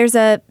think there's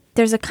a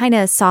kind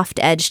of soft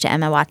edge to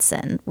Emma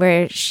Watson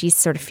where she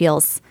sort of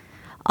feels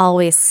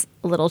always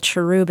a little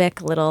cherubic,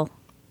 a little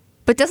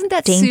But doesn't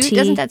that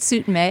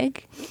suit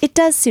Meg? It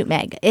does suit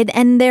Meg.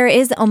 And there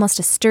is almost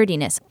a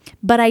sturdiness.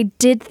 But I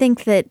did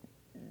think that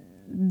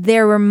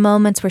there were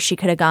moments where she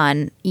could have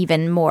gone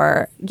even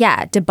more,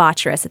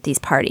 debaucherous at these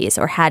parties,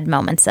 or had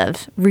moments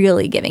of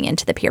really giving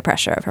into the peer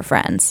pressure of her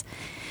friends.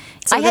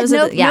 So I had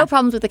no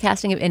problems with the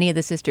casting of any of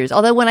the sisters.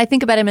 Although when I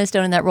think about Emma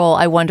Stone in that role,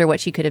 I wonder what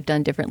she could have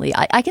done differently.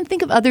 I can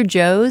think of other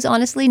Joes,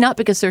 honestly, not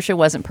because Saoirse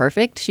wasn't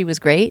perfect. She was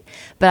great.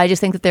 But I just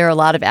think that there are a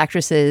lot of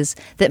actresses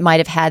that might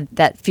have had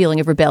that feeling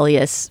of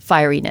rebellious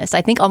fieriness.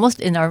 I think almost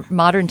in our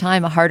modern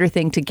time, a harder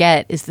thing to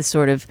get is the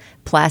sort of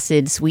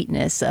placid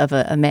sweetness of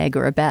a Meg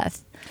or a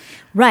Beth.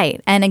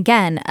 Right. And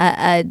again,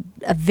 a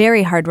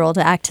very hard role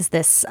to act is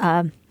this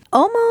the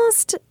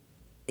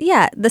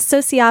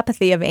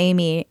sociopathy of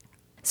Amy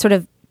sort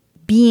of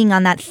being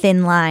on that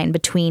thin line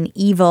between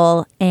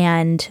evil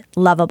and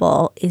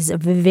lovable is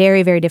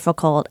very, very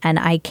difficult. And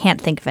I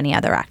can't think of any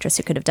other actress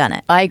who could have done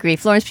it. I agree.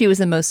 Florence Pugh was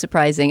the most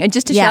surprising. And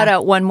just to shout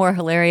out one more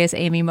hilarious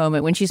Amy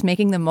moment, when she's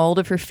making the mold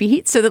of her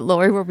feet so that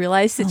Laurie will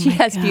realize that she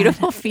has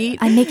beautiful feet.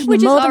 I'm making a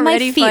mold of my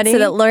feet so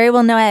that Laurie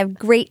will know I have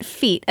great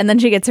feet. And then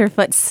she gets her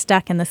foot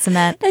stuck in the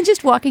cement. And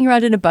just walking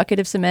around in a bucket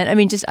of cement. I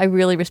mean, I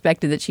really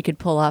respected that she could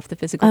pull off the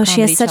physical comedy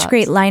she has such chops.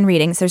 great line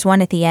readings. There's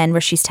one at the end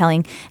where she's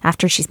telling,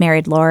 after she's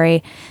married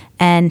Laurie,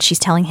 and she's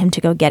telling him to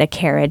go get a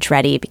carriage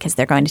ready because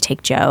they're going to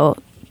take Joe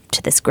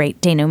to this great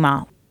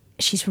denouement.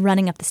 She's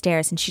running up the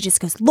stairs and she just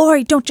goes,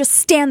 Laurie, don't just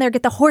stand there,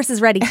 get the horses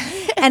ready.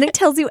 And it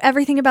tells you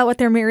everything about what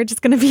their marriage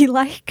is going to be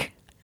like.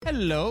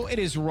 Hello, it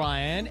is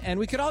Ryan, and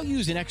we could all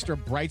use an extra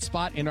bright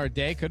spot in our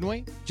day, couldn't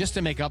we? Just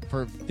to make up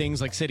for things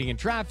like sitting in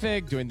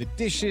traffic, doing the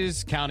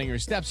dishes, counting your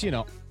steps,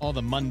 all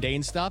the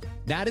mundane stuff.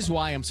 That is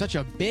why I'm such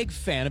a big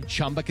fan of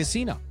Chumba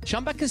Casino.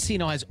 Chumba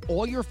Casino has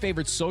all your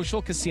favorite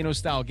social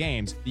casino-style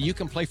games that you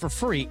can play for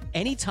free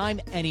anytime,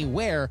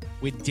 anywhere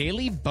with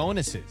daily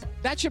bonuses.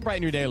 That should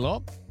brighten your day a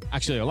little.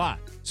 Actually, a lot.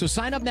 So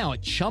sign up now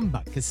at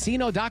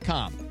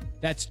ChumbaCasino.com.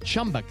 That's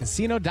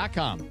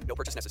ChumbaCasino.com. No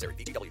purchase necessary.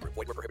 VGW Group.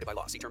 Void where prohibited by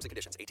law. See terms and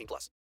conditions.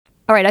 18+.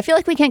 All right, I feel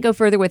like we can't go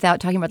further without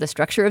talking about the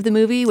structure of the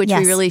movie, which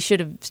we really should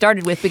have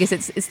started with because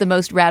it's the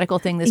most radical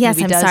thing this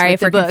movie does. Yes, I'm sorry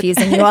for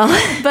confusing you all.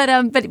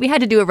 But we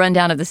had to do a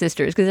rundown of the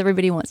sisters because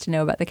everybody wants to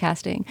know about the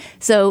casting.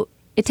 So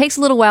it takes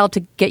a little while to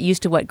get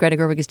used to what Greta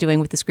Gerwig is doing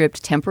with the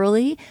script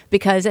temporally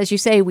because, as you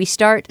say, we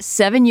start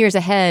 7 years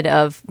ahead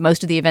of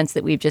most of the events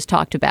that we've just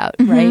talked about,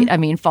 right? I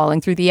mean,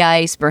 falling through the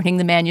ice, burning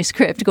the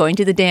manuscript, going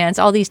to the dance,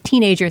 all these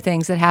teenager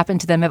things that happen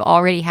to them have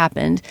already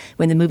happened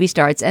when the movie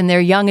starts, and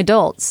they're young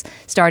adults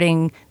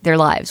starting their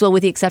lives. Well,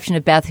 with the exception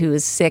of Beth, who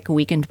is sick,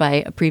 weakened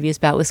by a previous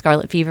bout with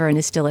scarlet fever and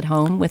is still at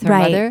home with her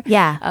mother.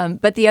 Yeah.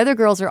 But the other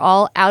girls are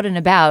all out and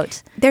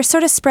about. They're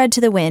sort of spread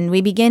to the wind.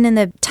 We begin in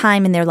the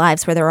time in their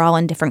lives where they're all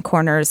in different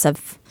corners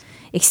of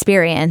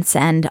experience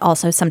and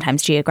also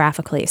sometimes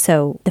geographically.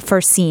 So the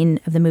first scene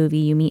of the movie,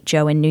 you meet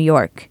Jo in New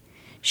York.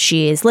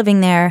 She is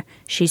living there,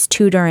 she's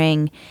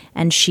tutoring,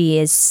 and she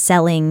is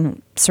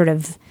selling sort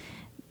of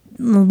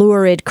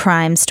lurid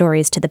crime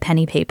stories to the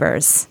penny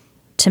papers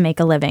to make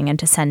a living and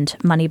to send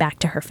money back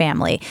to her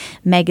family.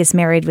 Meg is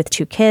married with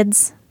 2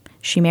 kids.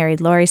 She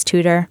married Laurie's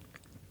tutor.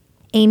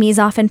 Amy's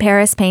off in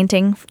Paris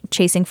painting,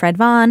 chasing Fred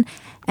Vaughn,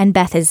 and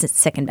Beth is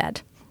sick in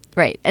bed.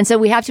 Right. And so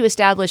we have to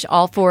establish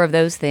all 4 of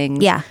those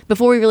things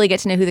before we really get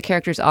to know who the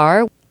characters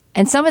are.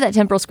 And some of that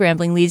temporal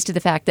scrambling leads to the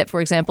fact that,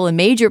 for example, a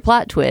major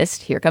plot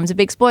twist, here comes a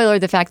big spoiler,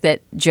 the fact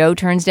that Jo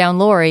turns down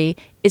Laurie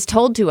is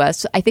told to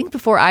us, I think,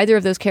 before either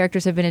of those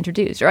characters have been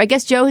introduced. Or I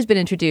guess Jo has been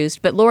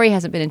introduced, but Laurie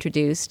hasn't been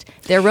introduced.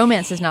 Their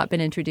romance has not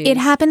been introduced. It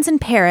happens in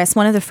Paris.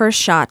 One of the first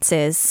shots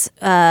is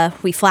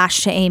we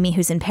flash to Amy,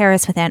 who's in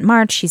Paris with Aunt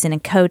March. She's in a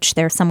coach.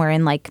 They're somewhere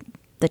in like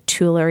the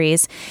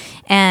Tuileries.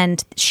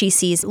 And she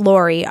sees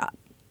Laurie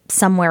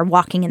somewhere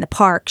walking in the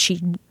park.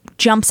 She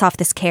jumps off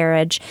this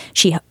carriage.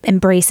 She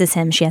embraces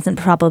him. She hasn't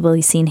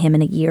probably seen him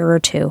in a year or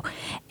 2.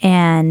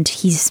 And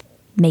he's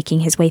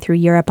making his way through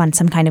Europe on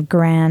some kind of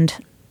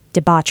grand,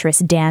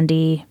 debaucherous,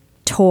 dandy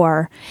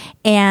tour.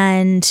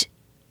 And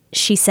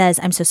she says,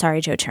 I'm so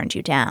sorry Jo turned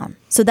you down.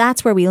 So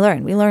that's where we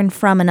learn. We learn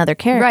from another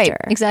character.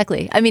 Right,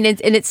 exactly. I mean,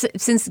 it's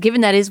since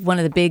given that is one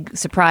of the big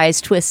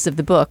surprise twists of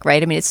the book,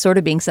 right? I mean, it's sort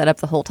of being set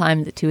up the whole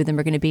time that 2 of them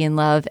are going to be in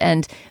love.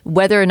 And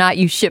whether or not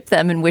you ship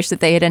them and wish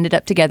that they had ended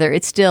up together,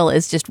 it still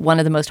is just one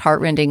of the most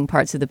heartrending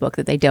parts of the book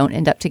that they don't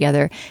end up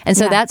together. And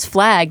so that's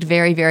flagged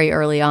very, very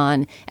early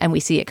on, and we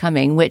see it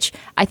coming, which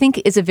I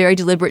think is a very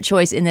deliberate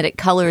choice in that it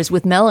colors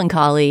with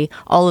melancholy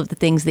all of the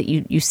things that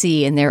you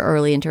see in their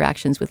early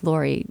interactions with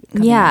Laurie.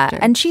 Yeah,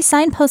 and she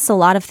signposts a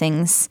lot of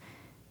things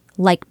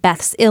like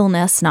Beth's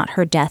illness, not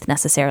her death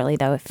necessarily,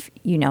 though if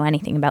you know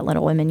anything about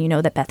Little Women, you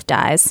know that Beth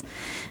dies.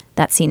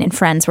 That scene in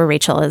Friends where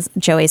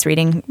Joey's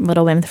reading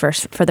Little Women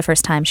for the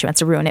first time. She wants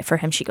to ruin it for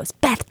him. She goes,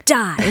 Beth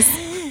dies.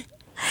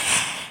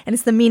 and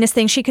it's the meanest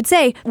thing she could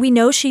say. We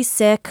know she's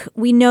sick.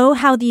 We know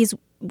how these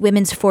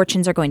women's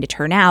fortunes are going to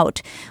turn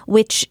out,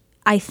 which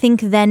I think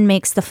then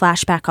makes the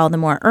flashback all the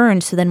more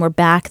earned. So then we're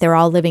back. They're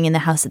all living in the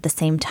house at the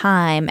same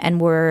time,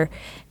 and we're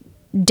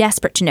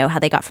desperate to know how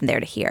they got from there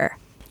to here.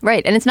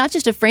 Right. And it's not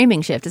just a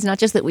framing shift. It's not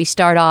just that we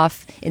start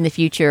off in the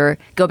future,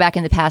 go back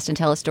in the past and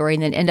tell a story,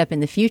 and then end up in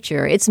the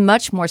future. It's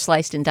much more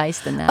sliced and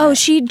diced than that. Oh,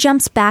 she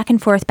jumps back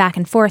and forth,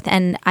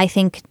 and I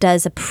think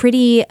does a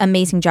pretty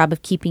amazing job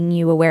of keeping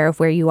you aware of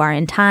where you are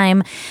in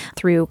time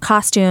through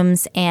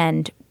costumes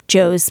and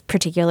Joe's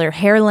particular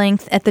hair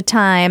length at the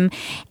time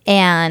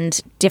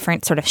and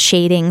different sort of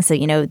shadings. So,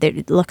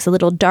 it looks a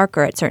little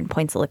darker at certain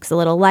points. It looks a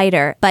little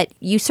lighter. But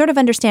you sort of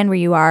understand where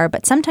you are,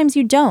 but sometimes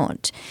you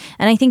don't.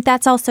 And I think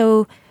that's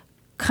also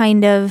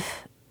kind of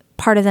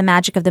part of the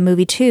magic of the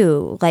movie,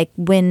 too. Like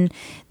when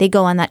they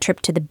go on that trip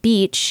to the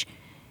beach,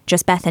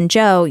 just Beth and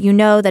Joe, you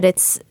know that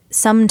it's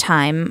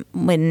sometime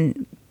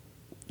when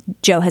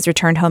Joe has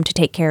returned home to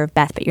take care of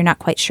Beth, but you're not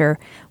quite sure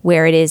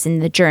where it is in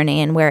the journey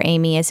and where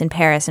Amy is in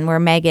Paris and where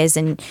Meg is,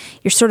 and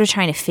you're sort of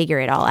trying to figure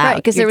it all out. Right,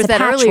 because there was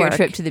that earlier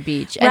trip to the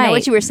beach. And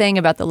what you were saying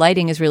about the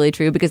lighting is really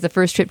true, because the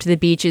first trip to the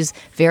beach is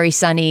very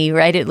sunny,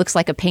 right? It looks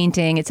like a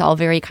painting. It's all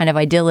very kind of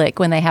idyllic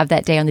when they have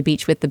that day on the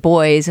beach with the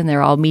boys, and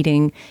they're all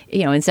meeting,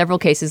 in several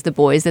cases, the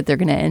boys that they're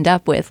going to end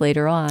up with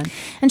later on.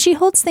 And she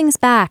holds things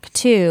back,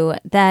 too,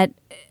 that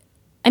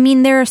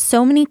there are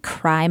so many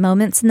cry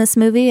moments in this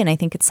movie, and I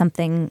think it's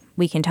something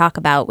we can talk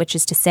about, which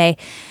is to say,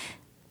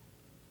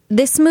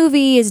 this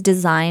movie is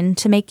designed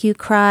to make you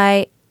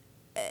cry,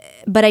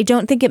 but I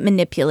don't think it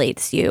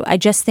manipulates you. I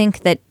just think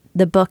that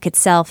the book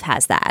itself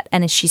has that,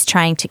 and she's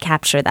trying to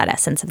capture that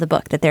essence of the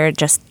book, that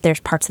there's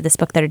parts of this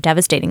book that are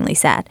devastatingly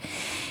sad.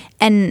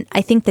 And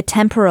I think the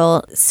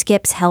temporal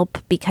skips help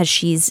because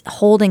she's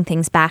holding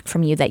things back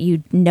from you that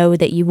you know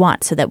that you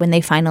want, so that when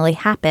they finally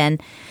happen.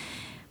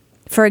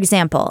 For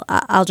example,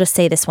 I'll just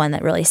say this one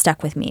that really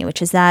stuck with me,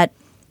 which is that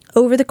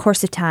over the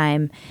course of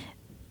time,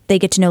 they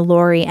get to know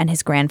Laurie and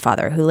his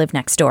grandfather, who live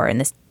next door in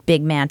this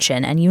big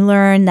mansion. And you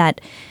learn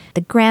that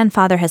the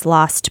grandfather has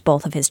lost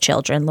both of his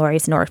children.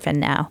 Laurie's an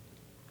orphan now.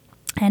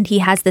 And he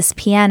has this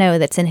piano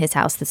that's in his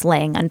house that's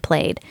laying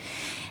unplayed.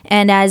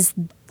 And as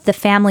the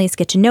families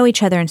get to know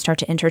each other and start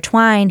to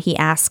intertwine, he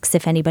asks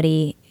if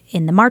anybody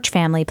in the March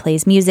family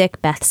plays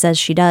music. Beth says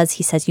she does.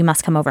 He says, you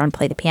must come over and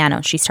play the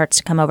piano. She starts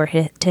to come over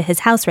to his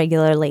house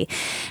regularly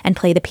and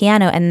play the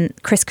piano. And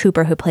Chris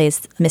Cooper, who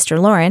plays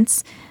Mr.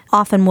 Lawrence,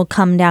 often will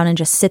come down and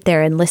just sit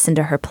there and listen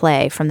to her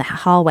play from the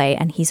hallway.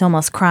 And he's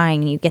almost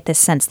crying. And you get this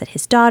sense that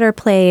his daughter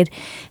played,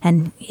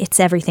 and it's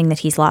everything that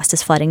he's lost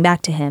is flooding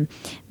back to him.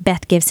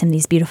 Beth gives him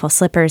these beautiful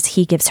slippers.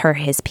 He gives her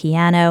his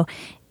piano.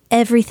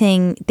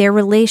 Everything, their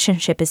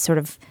relationship is sort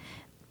of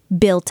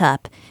built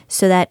up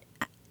so that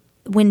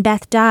when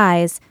Beth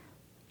dies,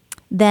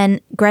 then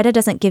Greta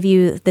doesn't give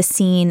you the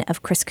scene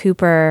of Chris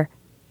Cooper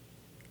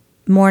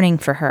mourning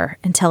for her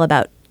until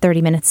about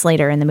 30 minutes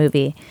later in the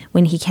movie,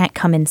 when he can't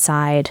come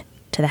inside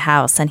to the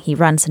house and he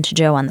runs into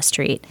Joe on the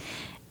street.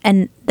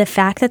 And the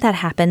fact that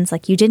happens,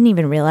 like you didn't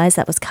even realize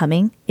that was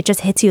coming, it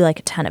just hits you like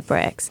a ton of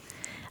bricks.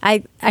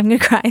 I'm going to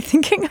cry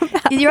thinking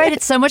about it. You're right.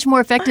 It's so much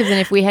more effective than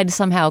if we had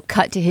somehow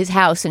cut to his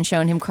house and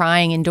shown him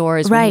crying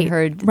indoors when he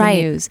heard the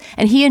news.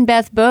 And he and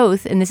Beth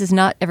both, and this is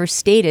not ever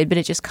stated, but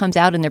it just comes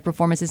out in their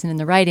performances and in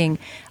the writing,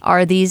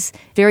 are these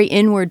very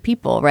inward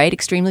people, right?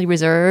 Extremely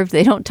reserved.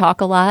 They don't talk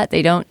a lot.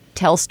 They don't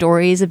tell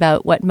stories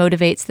about what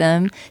motivates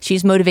them.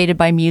 She's motivated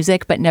by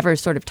music, but never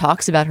sort of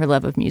talks about her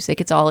love of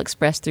music. It's all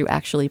expressed through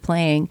actually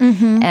playing.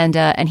 Mm-hmm.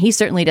 And he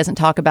certainly doesn't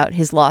talk about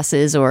his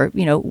losses or,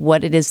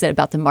 what it is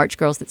about the March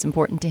Girls that's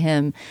important to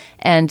him.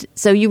 And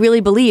so you really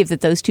believe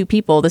that those two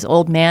people, this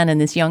old man and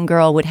this young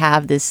girl, would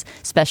have this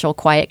special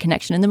quiet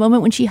connection. And the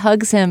moment when she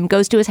hugs him,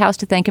 goes to his house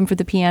to thank him for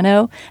the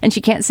piano, and she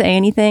can't say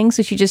anything,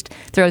 so she just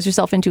throws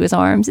herself into his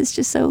arms. It's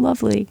just so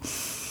lovely.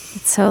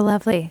 It's so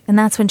lovely. And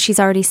that's when she's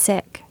already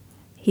sick.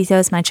 He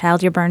says, my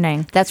child, you're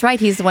burning. That's right.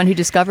 He's the one who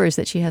discovers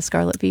that she has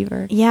scarlet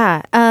fever.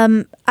 Yeah.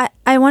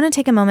 I want to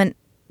take a moment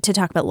to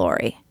talk about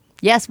Laurie.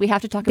 Yes, we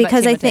have to talk about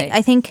Timothy. Because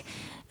I think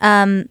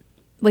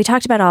we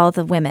talked about all of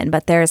the women,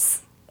 but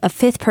there's a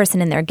fifth person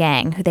in their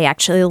gang who they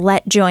actually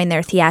let join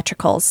their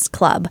theatricals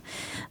club,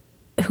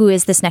 who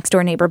is this next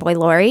door neighbor boy,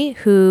 Laurie,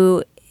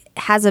 who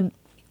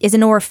is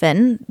an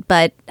orphan,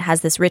 but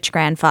has this rich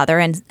grandfather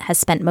and has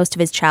spent most of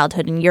his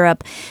childhood in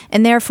Europe,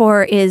 and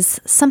therefore is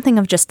something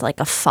of just like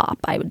a fop,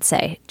 I would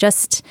say.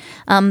 Just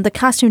the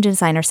costume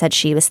designer said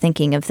she was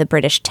thinking of the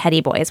British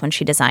Teddy Boys when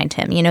she designed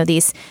him.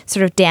 These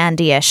sort of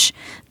dandy-ish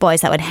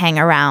boys that would hang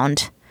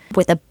around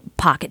with a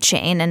pocket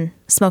chain and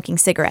smoking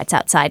cigarettes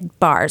outside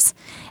bars.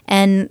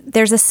 And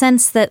there's a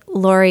sense that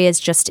Laurie is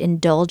just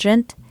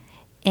indulgent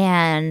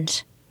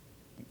and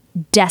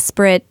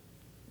desperate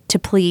to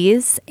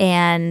please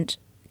and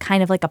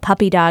kind of like a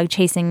puppy dog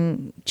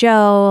chasing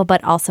Joe,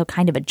 but also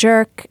kind of a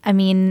jerk.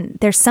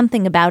 There's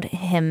something about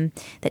him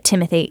that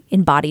Timothy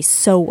embodies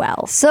so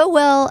well. So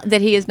well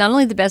that he is not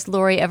only the best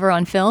Laurie ever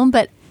on film,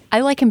 but I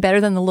like him better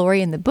than the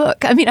Laurie in the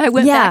book. I mean, I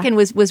went back and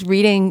was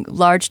reading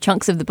large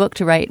chunks of the book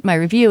to write my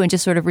review and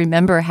just sort of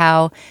remember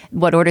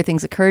what order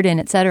things occurred in,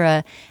 et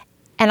cetera.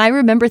 And I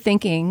remember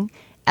thinking,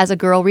 as a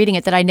girl reading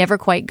it, that I never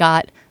quite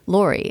got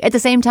Laurie. At the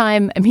same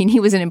time, I mean, he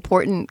was an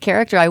important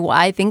character.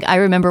 I think I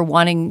remember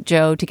wanting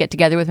Joe to get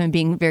together with him,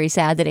 being very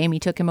sad that Amy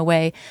took him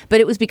away. But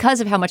it was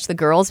because of how much the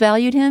girls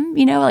valued him.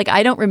 You know, like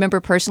I don't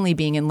remember personally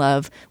being in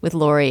love with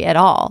Laurie at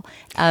all.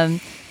 And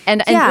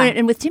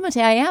with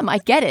Timothée, I am. I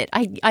get it.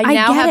 I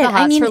now have the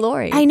hots for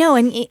Laurie. I know,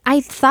 and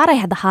I thought I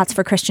had the hots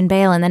for Christian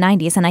Bale in the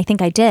 90s, and I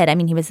think I did. I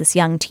mean, he was this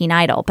young teen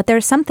idol. But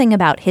there's something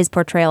about his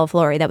portrayal of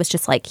Laurie that was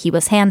just like, he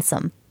was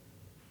handsome.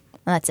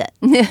 That's it.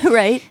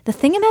 Right. The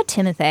thing about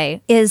Timothée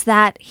is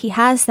that he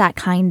has that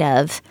kind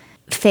of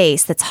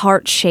face that's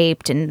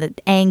heart-shaped and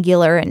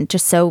angular and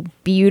just so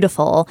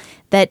beautiful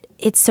that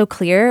it's so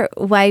clear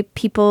why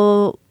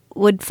people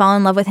would fall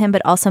in love with him,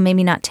 but also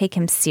maybe not take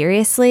him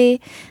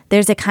seriously.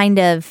 There's a kind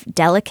of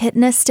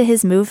delicateness to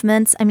his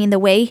movements. I mean, the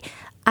way,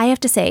 I have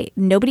to say,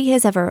 nobody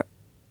has ever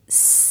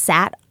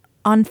sat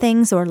on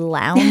things or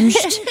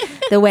lounged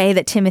the way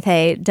that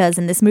Timothée does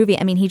in this movie.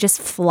 I mean, he just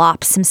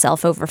flops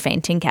himself over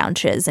fainting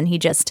couches, and he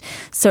just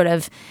sort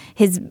of,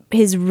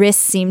 his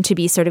wrists seem to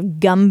be sort of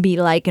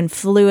Gumby-like and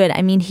fluid.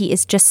 I mean, he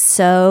is just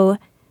so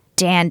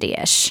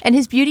dandyish. And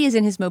his beauty is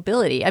in his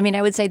mobility. I mean,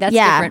 I would say that's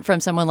different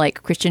from someone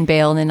like Christian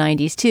Bale in the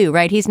 90s too,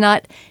 right? He's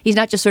not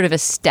just sort of a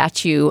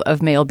statue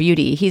of male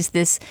beauty. He's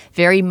this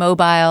very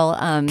mobile,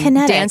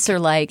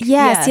 dancer-like.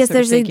 Yes.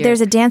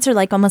 There's a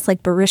dancer-like, almost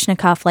like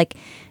Baryshnikov, like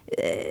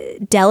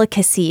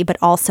delicacy, but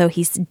also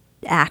he's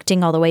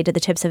acting all the way to the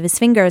tips of his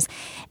fingers.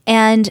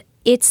 And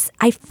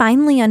I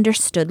finally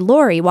understood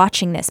Laurie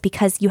watching this,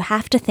 because you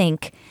have to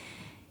think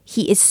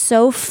he is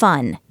so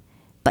fun,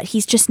 but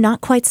he's just not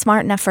quite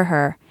smart enough for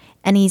her.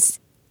 And he's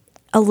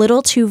a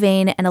little too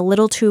vain and a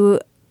little too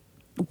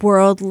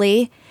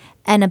worldly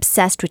and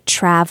obsessed with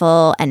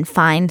travel and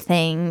fine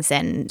things.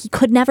 And he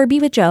could never be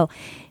with Joe.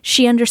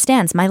 She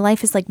understands. My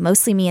life is like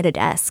mostly me at a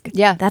desk.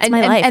 Yeah. That's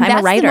my life. And I'm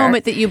that's a writer. The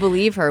moment that you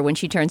believe her when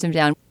she turns him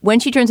down. When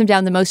she turns him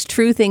down, the most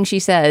true thing she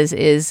says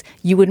is,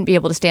 you wouldn't be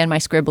able to stand my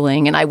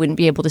scribbling and I wouldn't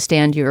be able to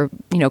stand your,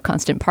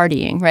 constant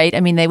partying, right?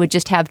 I mean, they would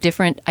just have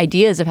different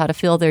ideas of how to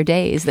fill their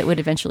days that would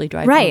eventually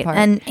drive them apart. Right.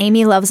 And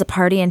Amy loves a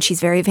party and she's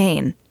very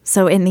vain.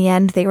 So in the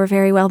end, they were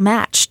very well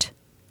matched.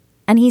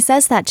 And he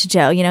says that to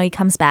Joe. He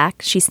comes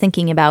back. She's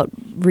thinking about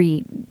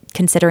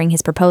reconsidering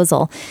his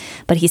proposal,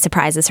 but he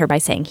surprises her by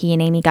saying he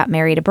and Amy got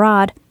married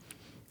abroad.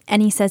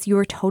 And he says, you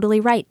were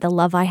totally right. The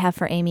love I have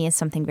for Amy is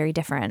something very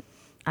different.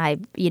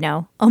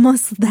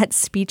 Almost that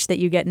speech that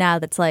you get now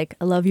that's like,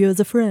 I love you as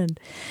a friend.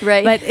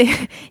 Right. But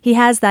he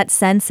has that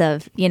sense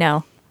of,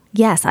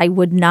 yes, I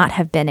would not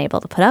have been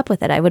able to put up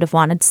with it. I would have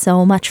wanted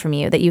so much from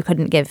you that you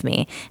couldn't give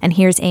me. And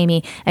here's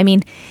Amy. I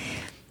mean,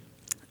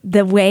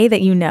 the way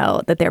that you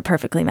know that they're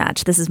perfectly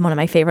matched, this is one of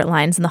my favorite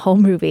lines in the whole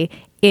movie,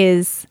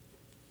 is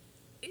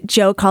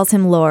Joe calls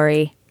him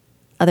Laurie.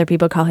 Other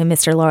people call him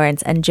Mr.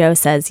 Lawrence. And Joe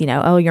says,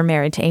 oh, you're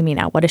married to Amy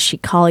now. What does she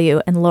call you?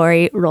 And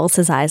Laurie rolls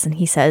his eyes and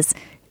he says,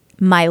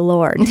 my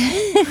lord.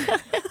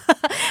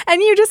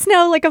 And you just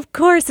know, like, of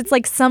course, it's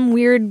like some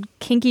weird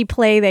kinky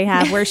play they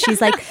have where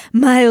she's like,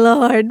 my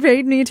lord,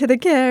 bring me to the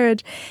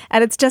carriage.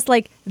 And it's just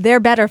like, they're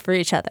better for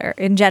each other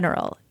in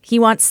general. He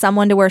wants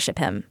someone to worship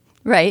him.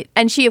 Right.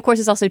 And she, of course,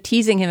 is also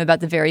teasing him about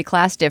the very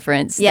class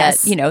difference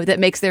that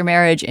makes their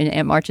marriage, in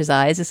Aunt March's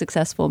eyes, a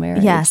successful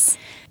marriage. Yes.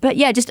 But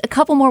yeah, just a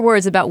couple more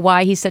words about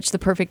why he's such the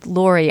perfect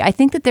Laurie. I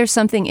think that there's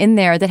something in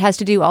there that has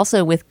to do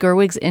also with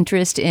Gerwig's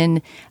interest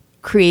in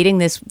creating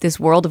this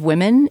world of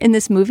women in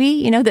this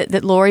movie,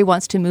 that Laurie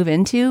wants to move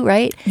into,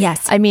 right?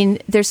 Yes. I mean,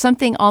 there's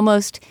something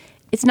almost...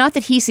 It's not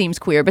that he seems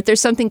queer, but there's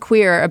something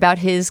queer about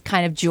his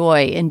kind of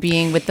joy in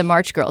being with the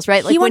March Girls,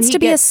 right? Like he wants to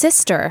be a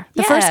sister.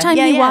 The first time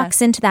he walks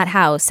into that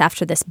house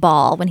after this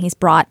ball, when he's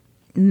brought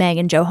Meg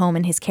and Joe home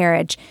in his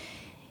carriage,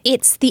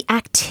 it's the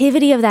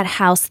activity of that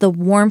house, the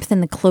warmth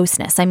and the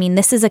closeness. I mean,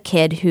 this is a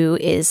kid who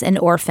is an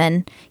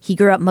orphan. He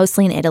grew up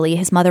mostly in Italy.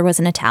 His mother was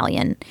an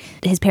Italian.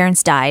 His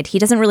parents died. He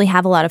doesn't really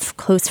have a lot of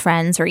close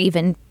friends or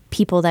even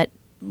people that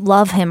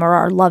love him or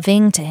are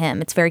loving to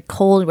him. It's very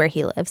cold where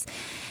he lives.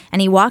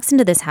 And he walks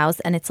into this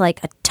house and it's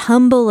like a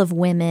tumble of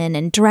women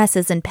and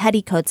dresses and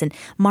petticoats, and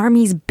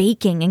Marmie's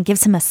baking and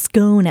gives him a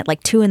scone at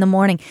like 2 a.m.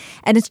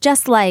 And it's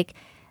just like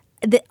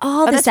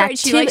all this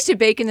activity. She likes to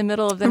bake in the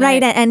middle of the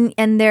night. Right,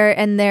 and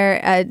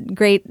their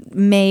great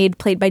maid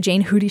played by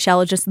Jane Houdyshell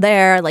is just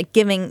there, like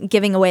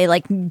giving away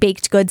like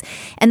baked goods.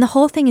 And the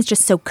whole thing is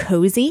just so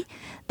cozy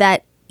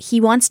that he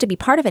wants to be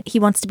part of it. He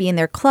wants to be in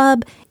their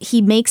club.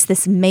 He makes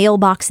this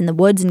mailbox in the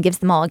woods and gives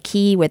them all a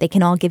key where they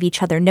can all give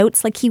each other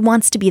notes. Like, he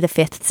wants to be the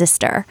fifth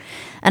sister.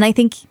 And I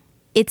think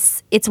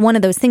it's one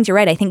of those things. You're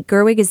right. I think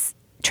Gerwig is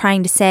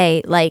trying to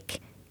say, like,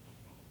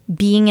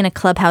 being in a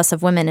clubhouse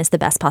of women is the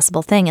best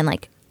possible thing. And,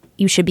 like,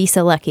 you should be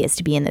so lucky as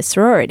to be in this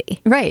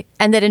sorority. Right.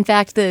 And that, in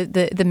fact,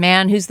 the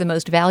man who's the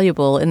most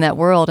valuable in that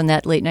world, in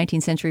that late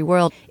 19th century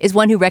world, is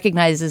one who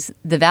recognizes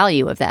the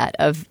value of that,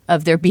 of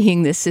there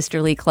being this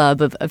sisterly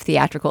club of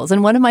theatricals.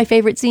 And one of my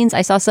favorite scenes,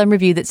 I saw some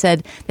review that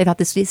said they thought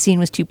this scene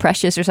was too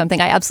precious or something.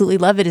 I absolutely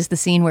love it, is the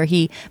scene where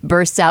he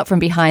bursts out from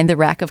behind the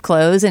rack of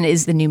clothes and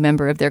is the new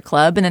member of their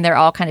club. And then they're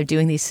all kind of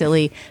doing these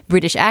silly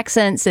British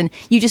accents. And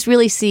you just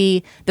really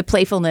see the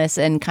playfulness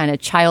and kind of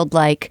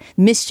childlike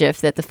mischief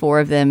that the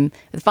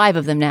five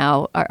of them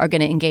now are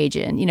going to engage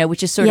in,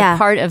 which is sort of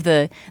part of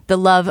the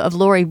love of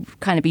Laurie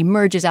kind of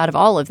emerges out of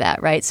all of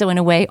that, right? So in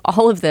a way,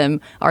 all of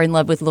them are in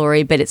love with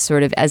Laurie, but it's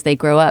sort of, as they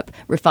grow up,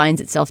 refines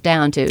itself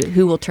down to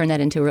who will turn that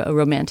into a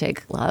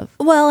romantic love.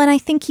 Well, and I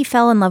think he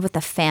fell in love with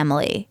the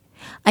family.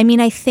 I mean,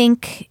 I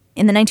think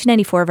in the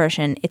 1994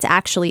 version, it's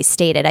actually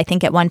stated, I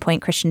think at one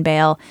point, Christian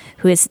Bale,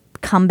 who has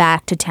come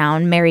back to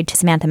town, married to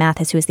Samantha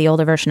Mathis, who is the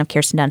older version of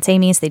Kirsten Dunst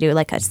Amies. They do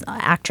like an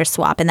actress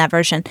swap in that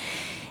version.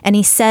 And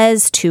he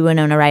says to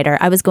Winona Ryder,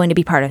 I was going to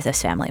be part of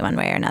this family one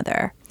way or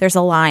another. There's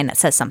a line that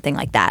says something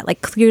like that.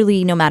 Like,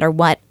 clearly, no matter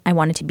what, I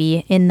wanted to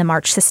be in the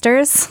March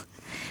sisters.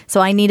 So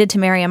I needed to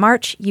marry a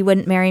March. You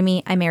wouldn't marry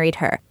me. I married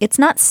her. It's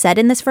not said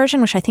in this version,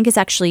 which I think is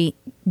actually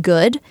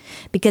good,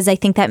 because I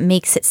think that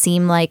makes it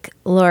seem like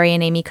Laurie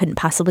and Amy couldn't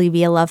possibly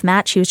be a love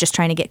match. She was just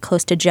trying to get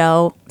close to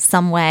Joe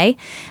some way.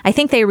 I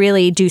think they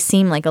really do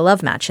seem like a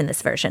love match in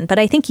this version, but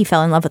I think he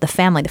fell in love with the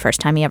family the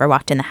first time he ever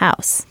walked in the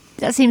house.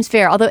 That seems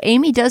fair. Although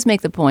Amy does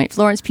make the point,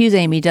 Florence Pugh's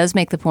Amy does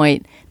make the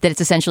point that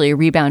it's essentially a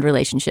rebound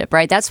relationship,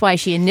 right? That's why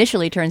she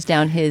initially turns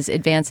down his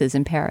advances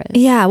in Paris.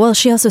 Yeah, well,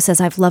 she also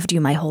says, I've loved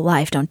you my whole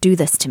life. Don't do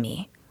this to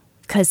me.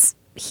 Because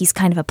he's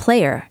kind of a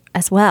player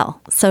as well.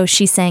 So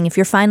she's saying, if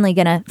you're finally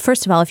going to,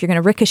 first of all, if you're going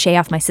to ricochet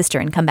off my sister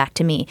and come back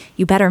to me,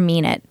 you better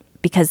mean it,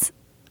 because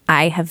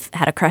I have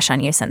had a crush on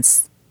you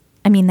since...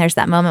 I mean, there's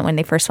that moment when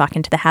they first walk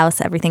into the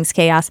house, everything's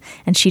chaos,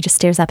 and she just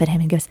stares up at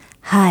him and goes,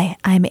 hi,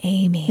 I'm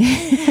Amy.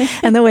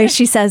 And the way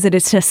she says it,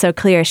 it's just so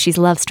clear. She's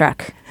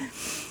love-struck.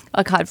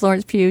 Oh, God,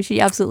 Florence Pugh, she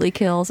absolutely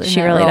kills.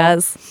 She really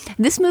does.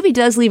 This movie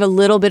does leave a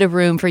little bit of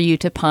room for you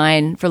to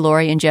pine for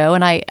Laurie and Joe,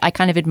 and I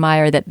kind of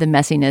admire that the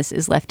messiness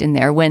is left in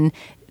there. When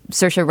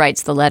Saoirse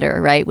writes the letter,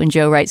 right? When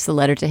Joe writes the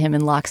letter to him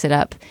and locks it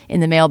up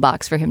in the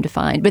mailbox for him to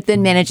find, but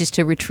then manages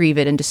to retrieve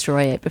it and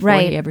destroy it before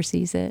he ever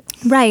sees it.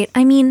 Right.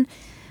 I mean...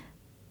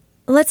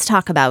 Let's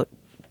talk about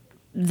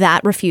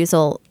that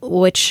refusal,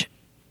 which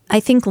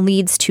I think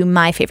leads to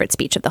my favorite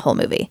speech of the whole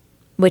movie,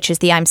 which is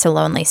the I'm so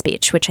lonely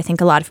speech, which I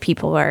think a lot of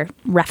people are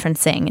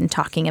referencing and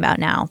talking about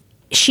now.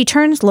 She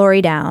turns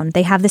Laurie down.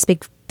 They have this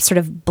big sort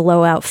of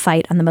blowout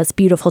fight on the most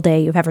beautiful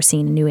day you've ever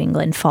seen in New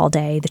England, fall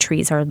day. The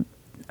trees are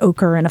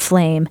ochre and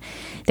aflame.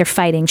 They're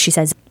fighting. She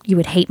says, you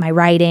would hate my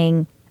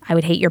writing. I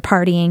would hate your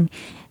partying.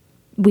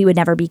 We would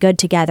never be good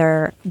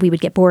together. We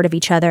would get bored of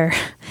each other.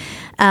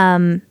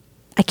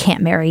 I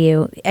can't marry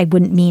you. I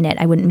wouldn't mean it.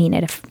 I wouldn't mean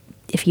it.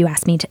 If you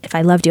asked me if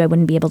I loved you, I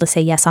wouldn't be able to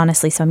say yes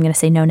honestly, so I'm going to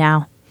say no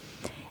now.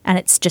 And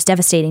it's just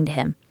devastating to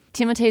him.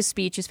 Timothee's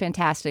speech is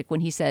fantastic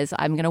when he says,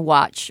 I'm going to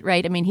watch,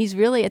 right? I mean, he's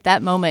really at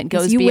that moment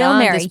goes you beyond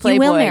will marry. this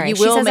playboy. You will marry. She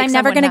says, I'm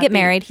never going to get happy.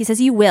 married. He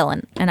says, you will,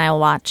 and I will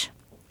watch.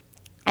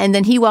 And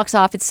then he walks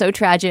off. It's so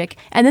tragic.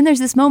 And then there's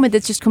this moment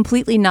that's just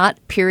completely not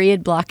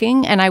period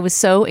blocking. And I was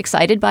so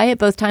excited by it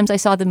both times I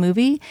saw the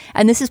movie.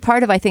 And this is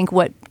part of, I think,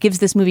 what gives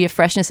this movie a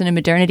freshness and a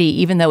modernity,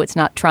 even though it's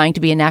not trying to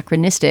be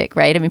anachronistic,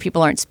 right? I mean,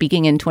 people aren't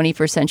speaking in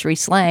 21st century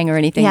slang or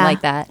anything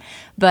like that.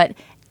 But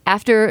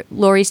after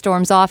Laurie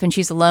storms off and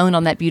she's alone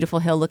on that beautiful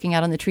hill looking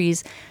out on the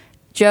trees,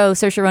 Joe,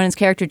 Saoirse Ronan's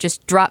character,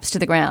 just drops to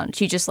the ground.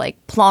 She just like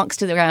plonks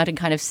to the ground and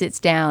kind of sits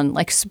down,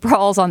 like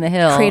sprawls on the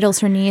hill. Cradles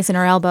her knees and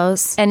her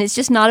elbows. And it's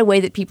just not a way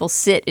that people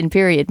sit in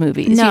period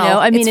movies. No, you know?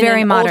 I mean, it's in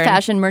very an modern.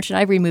 old-fashioned Merchant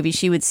Ivory movie,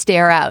 she would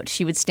stare out.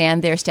 She would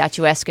stand there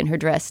statuesque in her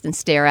dress and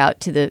stare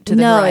out to the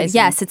horizon.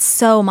 Yes, it's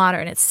so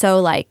modern. It's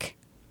so like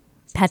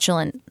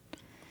petulant.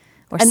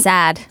 Or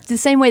sad. The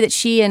same way that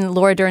she and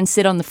Laura Dern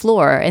sit on the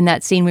floor in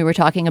that scene we were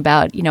talking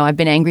about, you know, I've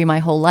been angry my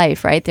whole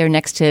life, right? They're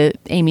next to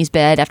Amy's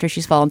bed after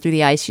she's fallen through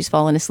the ice. She's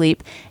fallen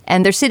asleep.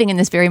 And they're sitting in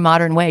this very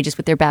modern way, just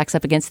with their backs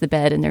up against the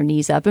bed and their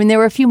knees up. I mean, there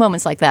were a few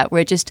moments like that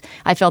where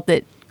I felt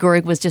that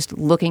Gehrig was just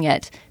looking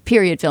at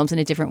period films in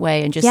a different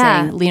way and just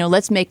saying, you know,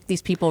 let's make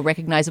these people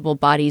recognizable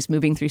bodies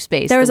moving through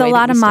space. There was a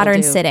lot of modern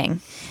do. sitting.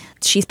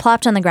 She's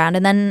plopped on the ground.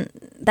 And then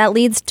that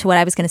leads to what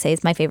I was going to say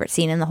is my favorite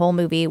scene in the whole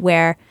movie,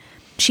 where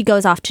she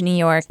goes off to New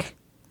York.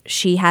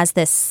 She has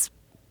this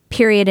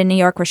period in New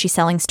York where she's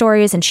selling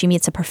stories, and she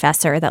meets a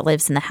professor that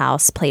lives in the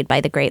house, played by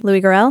the great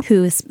Louis Garrel,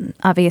 who's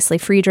obviously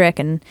Friedrich,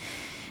 and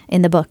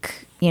in the book,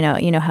 you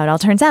know how it all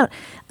turns out.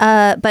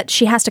 But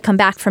she has to come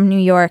back from New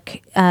York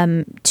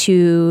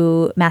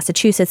to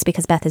Massachusetts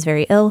because Beth is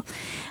very ill,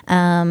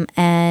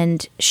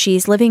 and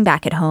she's living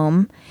back at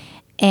home,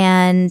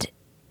 and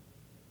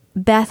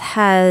Beth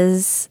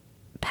has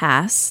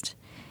passed.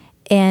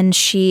 And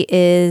she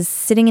is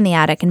sitting in the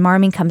attic, and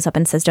Marmee comes up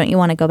and says, don't you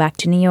want to go back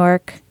to New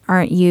York?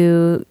 Aren't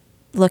you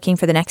looking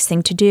for the next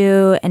thing to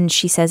do? And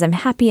she says, I'm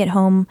happy at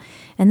home.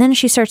 And then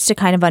she starts to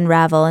kind of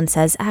unravel and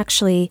says,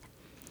 actually,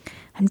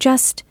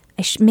 I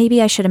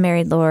maybe I should have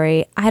married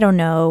Laurie. I don't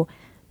know.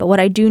 But what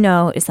I do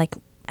know is like,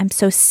 I'm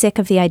so sick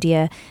of the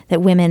idea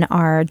that women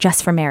are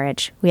just for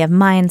marriage. We have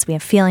minds, we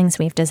have feelings,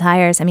 we have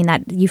desires. I mean,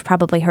 that you've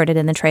probably heard it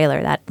in the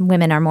trailer, that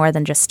women are more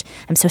than just,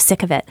 I'm so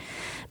sick of it.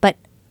 But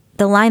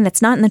the line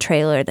that's not in the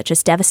trailer that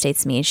just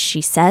devastates me is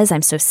she says,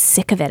 I'm so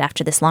sick of it,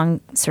 after this long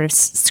sort of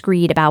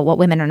screed about what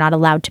women are not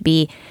allowed to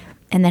be.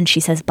 And then she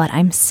says, but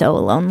I'm so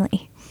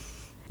lonely.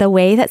 The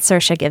way that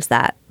Saoirse gives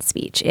that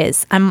speech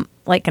is, I'm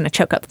like going to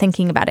choke up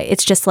thinking about it.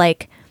 It's just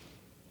like,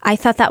 I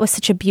thought that was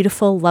such a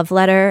beautiful love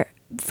letter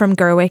from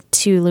Gerwig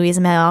to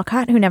Louisa May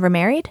Alcott, who never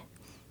married,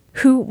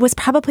 who was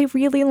probably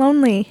really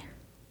lonely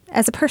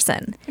as a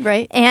person.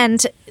 Right.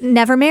 And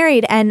never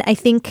married. And I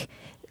think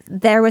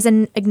there was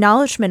an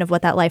acknowledgement of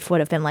what that life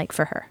would have been like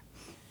for her.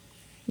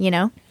 You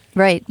know?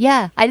 Right.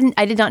 Yeah.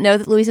 I did not know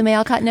that Louisa May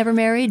Alcott never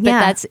married,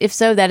 but if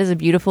so, that is a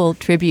beautiful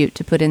tribute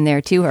to put in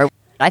there to her.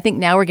 I think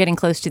now we're getting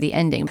close to the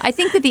ending. I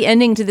think that the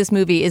ending to this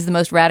movie is the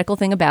most radical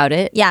thing about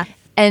it. Yeah.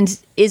 And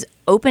is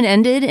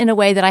open-ended in a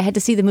way that I had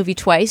to see the movie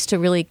twice to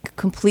really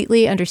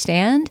completely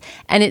understand.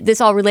 And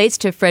this all relates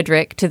to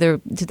Frederick, to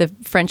the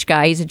French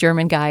guy. He's a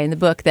German guy in the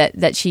book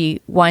that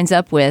she winds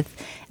up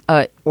with,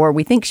 or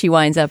we think she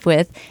winds up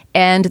with,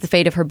 and the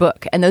fate of her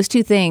book. And those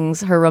two things,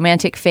 her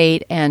romantic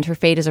fate and her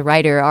fate as a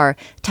writer, are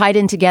tied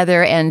in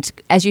together. And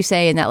as you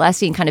say, in that last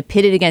scene, kind of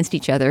pitted against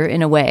each other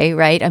in a way,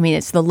 right? I mean,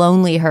 it's the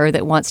lonely her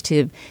that wants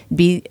to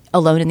be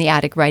alone in the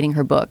attic writing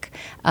her book.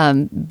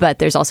 But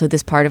there's also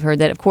this part of her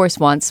that, of course,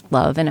 wants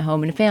love and a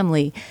home and a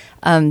family.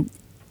 And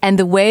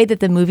the way that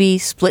the movie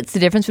splits the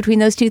difference between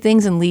those two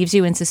things and leaves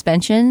you in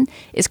suspension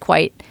is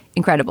quite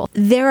incredible.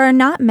 There are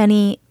not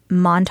many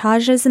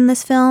montages in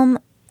this film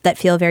that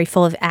feel very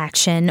full of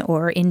action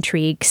or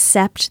intrigue,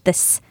 except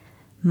this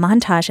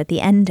montage at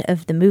the end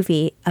of the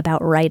movie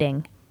about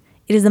writing.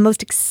 It is the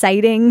most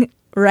exciting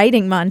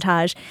writing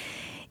montage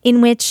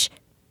in which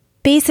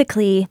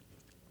basically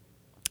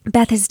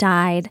Beth has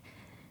died.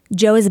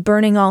 Jo is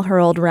burning all her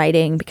old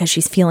writing because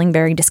she's feeling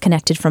very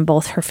disconnected from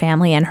both her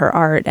family and her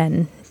art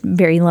and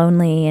very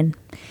lonely. And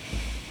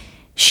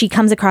she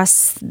comes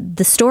across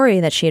the story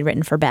that she had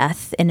written for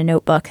Beth in a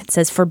notebook. It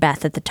says "For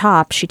Beth" at the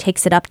top. She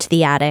takes it up to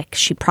the attic.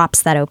 She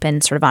props that open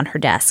sort of on her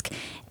desk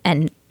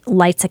and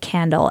lights a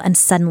candle. And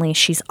suddenly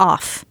she's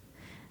off,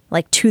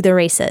 like to the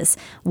races.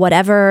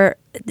 Whatever,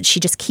 she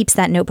just keeps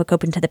that notebook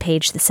open to the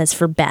page that says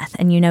 "For Beth."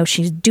 And you know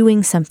she's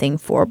doing something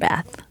for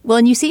Beth. Well,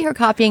 and you see her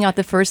copying out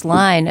the first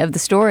line of the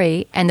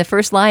story. And the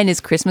first line is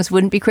 "Christmas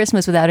wouldn't be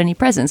Christmas without any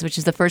presents," which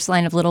is the first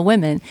line of Little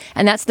Women.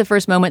 And that's the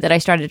first moment that I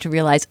started to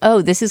realize,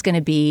 oh, this is going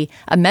to be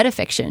a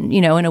metafiction,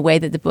 you know, in a way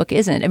that the book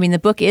isn't. I mean, the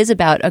book is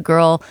about a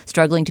girl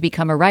struggling to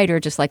become a writer,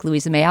 just like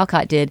Louisa May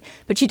Alcott did.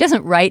 But she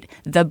doesn't write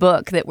the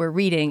book that we're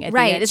reading at the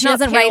end. It's she not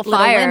doesn't Pale write Little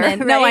Fire, Women.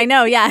 right? No, I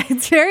know. Yeah,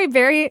 it's very,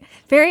 very,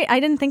 very, I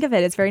didn't think of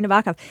it. It's very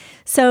Nabokov.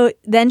 So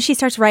then she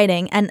starts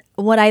writing. And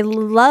what I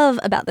love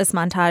about this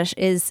montage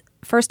is,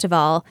 first of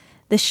all,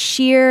 the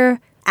sheer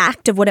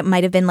act of what it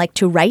might have been like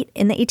to write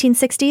in the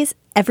 1860s.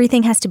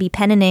 Everything has to be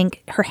pen and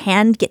ink. Her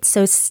hand gets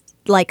so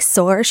like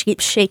sore. She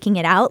keeps shaking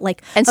it out.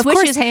 Like, and of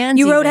switches course, hands.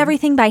 You wrote even.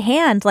 everything by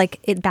hand, like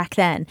it back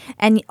then,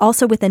 and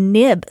also with a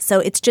nib. So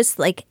it's just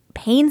like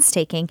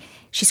painstaking.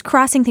 She's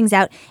crossing things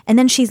out, and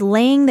then she's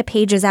laying the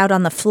pages out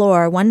on the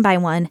floor one by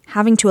one,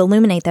 having to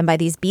illuminate them by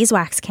these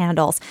beeswax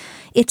candles.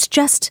 It's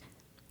just,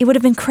 it would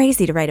have been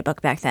crazy to write a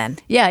book back then.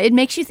 Yeah, it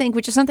makes you think,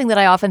 which is something that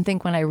I often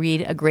think when I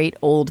read a great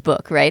old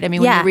book, right? I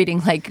mean, when you're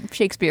reading like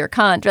Shakespeare or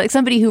Kant, or like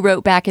somebody who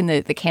wrote back in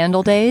the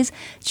Candle days,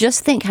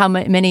 just think how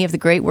many of the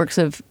great works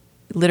of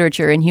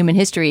literature and human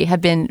history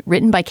have been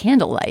written by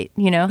candlelight,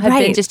 you know, have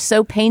been just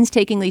so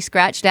painstakingly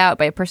scratched out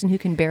by a person who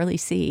can barely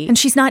see. And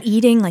she's not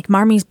eating, like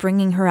Marmee's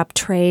bringing her up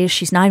trays.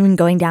 She's not even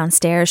going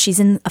downstairs. She's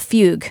in a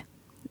fugue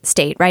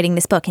state writing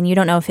this book, and you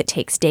don't know if it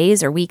takes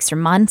days or weeks or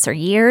months or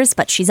years,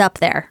 but she's up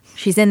there.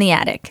 She's in the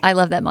attic. I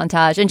love that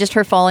montage, and just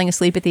her falling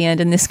asleep at the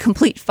end in this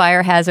complete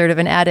fire hazard of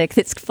an attic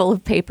that's full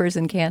of papers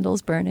and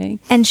candles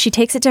burning. And she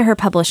takes it to her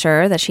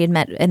publisher that she had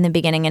met in the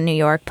beginning in New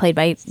York, played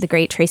by the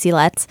great Tracy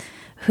Letts,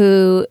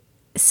 who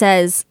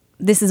says,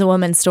 "This is a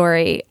woman's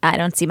story. I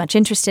don't see much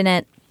interest in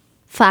it."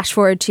 Flash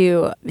forward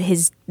to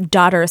his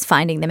daughters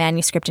finding the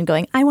manuscript and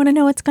going, "I want to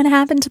know what's going to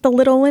happen to the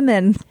Little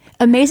Women."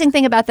 Amazing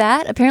thing about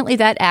that, apparently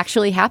that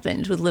actually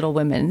happened with Little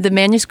Women. The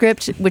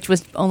manuscript, which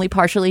was only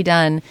partially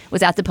done,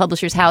 was at the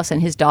publisher's house,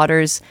 and his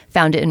daughters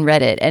found it and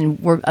read it and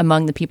were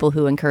among the people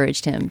who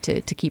encouraged him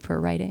to keep her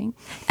writing.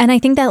 And I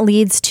think that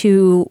leads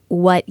to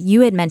what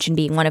you had mentioned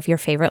being one of your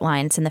favorite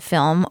lines in the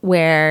film,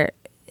 where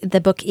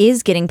the book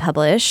is getting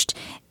published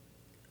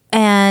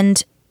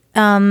and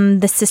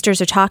the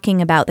sisters are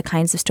talking about the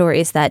kinds of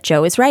stories that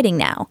Jo is writing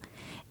now.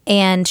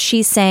 And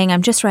she's saying,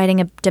 "I'm just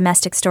writing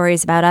domestic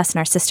stories about us and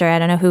our sister. I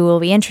don't know who will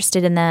be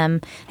interested in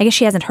them." I guess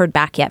she hasn't heard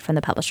back yet from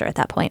the publisher at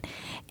that point.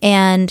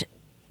 And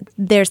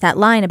there's that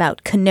line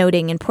about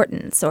connoting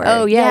importance. Or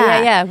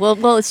yeah.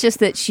 Well, it's just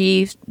that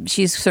she's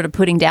sort of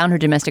putting down her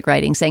domestic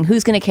writing, saying,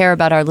 who's going to care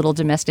about our little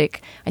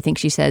domestic, I think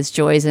she says,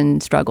 joys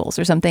and struggles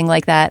or something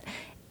like that.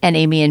 And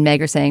Amy and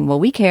Meg are saying, well,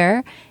 we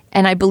care.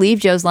 And I believe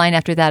Jo's line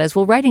after that is,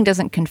 well, writing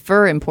doesn't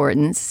confer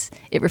importance,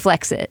 it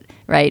reflects it,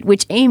 right?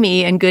 Which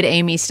Amy, in good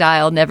Amy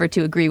style, never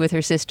to agree with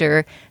her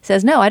sister,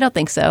 says, no, I don't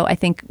think so. I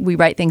think we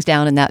write things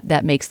down and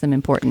that makes them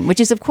important, which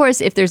is, of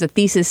course, if there's a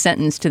thesis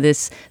sentence to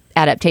this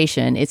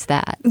adaptation, it's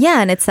that.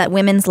 Yeah, and it's that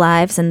women's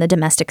lives and the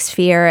domestic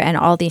sphere and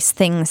all these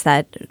things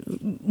that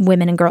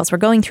women and girls were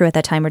going through at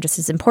that time were just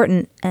as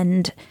important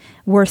and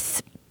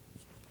worth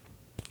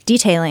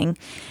detailing.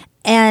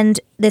 And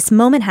this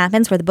moment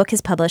happens where the book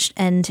is published,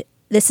 and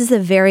this is the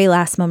very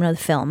last moment of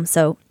the film.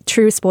 So,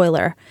 true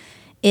spoiler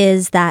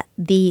is that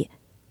the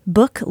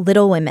book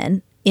Little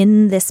Women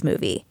in this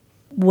movie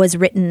was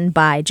written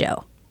by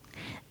Jo.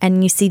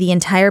 And you see the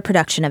entire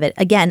production of it.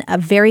 Again, a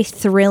very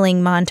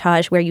thrilling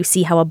montage where you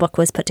see how a book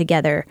was put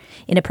together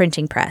in a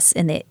printing press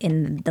in the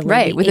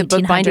right, late with 1800s. a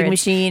bookbinding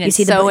machine. You and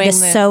see the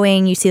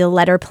sewing. You see the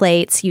letter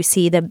plates. You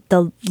see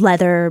the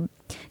leather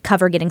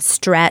cover getting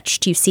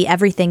stretched. You see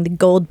everything, the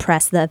gold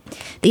press, the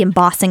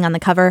embossing on the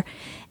cover.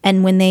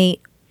 And when they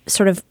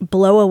sort of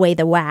blow away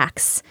the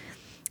wax,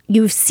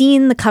 you've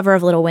seen the cover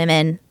of Little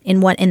Women in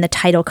the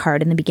title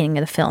card in the beginning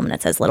of the film, and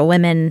it says Little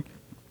Women,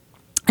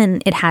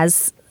 and it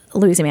has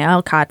Louisa May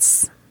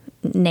Alcott's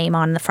name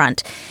on the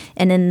front.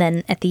 And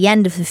then at the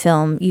end of the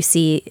film, you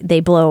see they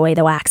blow away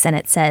the wax and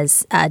it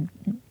says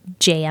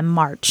J.M.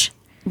 March.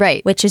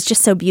 Right. Which is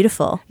just so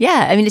beautiful.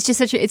 Yeah. I mean, it's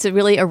just it's a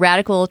really a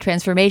radical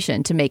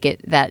transformation to make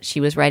it that she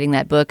was writing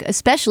that book,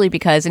 especially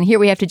because, and here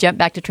we have to jump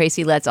back to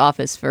Tracy Letts'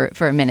 office for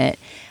a minute,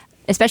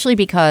 especially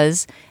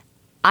because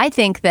I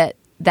think that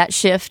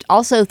shift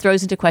also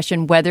throws into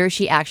question whether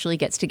she actually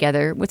gets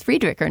together with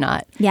Friedrich or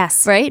not.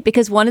 Yes. Right?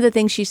 Because one of the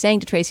things she's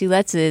saying to Tracy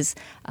Letts is,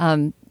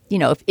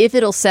 if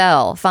it'll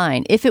sell,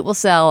 fine. If it will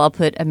sell, I'll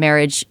put a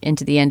marriage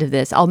into the end of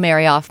this. I'll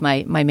marry off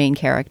my main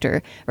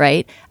character,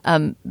 right?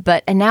 And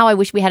now I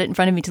wish we had it in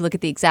front of me to look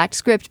at the exact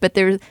script, but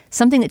there's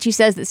something that she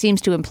says that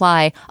seems to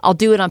imply I'll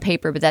do it on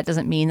paper, but that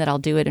doesn't mean that I'll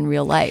do it in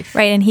real life.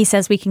 Right, and he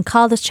says we can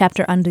call this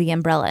chapter Under the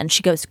Umbrella, and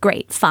she goes,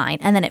 great, fine.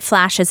 And then it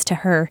flashes to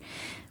her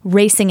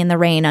racing in the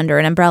rain under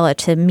an umbrella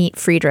to meet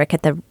Friedrich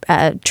at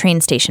the train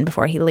station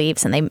before he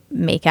leaves, and they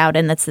make out,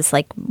 and it's this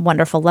like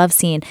wonderful love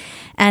scene.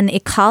 And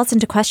it calls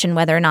into question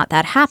whether or not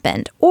that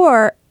happened,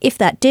 or if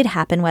that did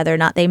happen, whether or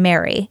not they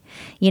marry,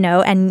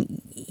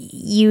 and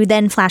you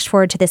then flash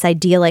forward to this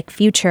idyllic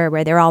future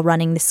where they're all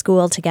running the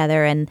school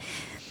together and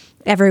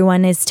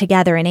everyone is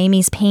together, and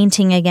Amy's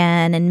painting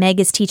again, and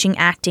Meg is teaching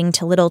acting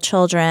to little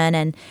children,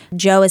 and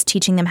Jo is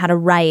teaching them how to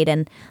write,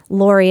 and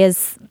Laurie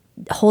is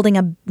holding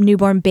a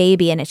newborn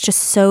baby, and it's just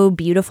so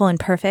beautiful and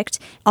perfect.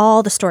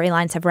 All the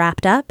storylines have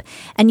wrapped up,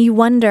 and you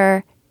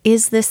wonder,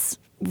 is this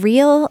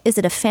real? Is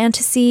it a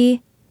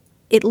fantasy?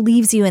 It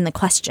leaves you in the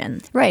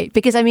question. Right,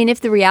 because I mean, if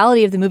the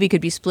reality of the movie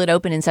could be split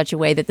open in such a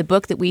way that the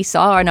book that we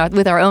saw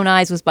with our own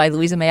eyes was by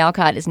Louisa May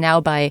Alcott is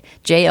now by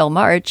J.L.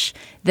 March,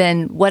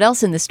 then what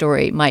else in the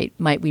story might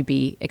we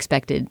be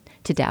expected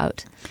to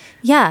doubt?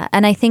 Yeah,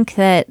 and I think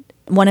that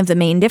one of the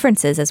main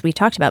differences, as we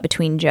talked about,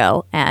 between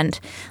Jo and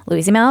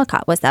Louisa May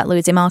Alcott was that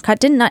Louisa May Alcott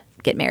did not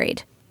get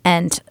married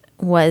and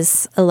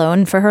was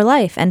alone for her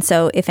life. And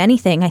so, if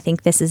anything, I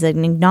think this is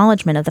an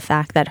acknowledgement of the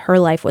fact that her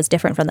life was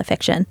different from the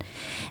fiction,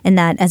 and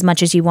that as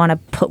much as you want to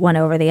put one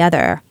over the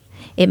other,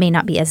 it may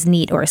not be as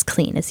neat or as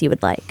clean as you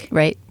would like.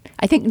 Right.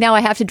 I think now I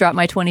have to drop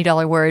my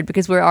 $20 word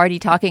because we're already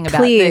talking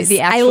about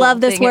the actual I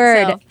love this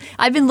word. Itself.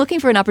 I've been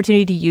looking for an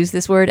opportunity to use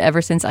this word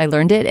ever since I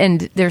learned it,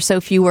 and there's so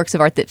few works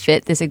of art that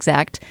fit this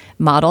exact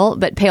model.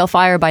 But Pale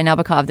Fire by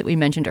Nabokov that we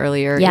mentioned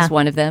earlier is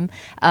one of them.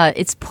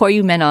 It's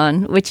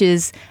poiumenon, which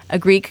is a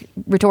Greek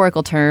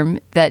rhetorical term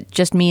that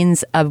just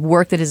means a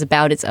work that is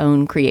about its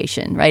own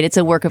creation, right? It's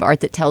a work of art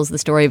that tells the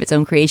story of its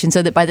own creation,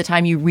 so that by the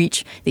time you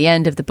reach the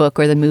end of the book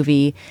or the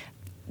movie,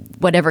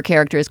 whatever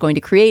character is going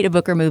to create a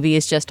book or movie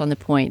is just on the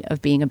point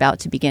of being about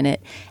to begin it.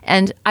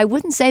 And I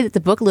wouldn't say that the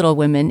book Little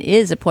Women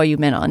is a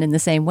poiumenon in the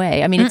same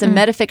way. I mean, it's a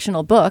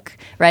metafictional book,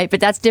 right? But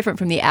that's different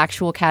from the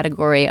actual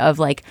category of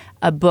like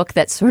a book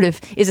that sort of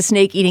is a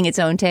snake eating its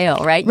own tail,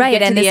 right? Right, You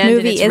get and to the this end movie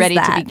and it's is ready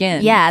that. to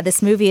begin. Yeah,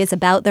 this movie is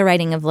about the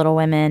writing of Little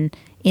Women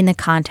in the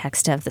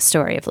context of the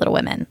story of Little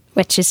Women,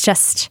 which is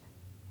just...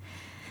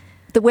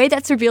 The way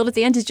that's revealed at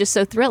the end is just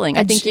so thrilling.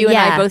 I think you and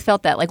I both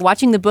felt that. Like,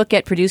 watching the book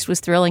get produced was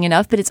thrilling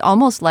enough, but it's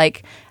almost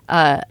like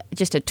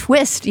just a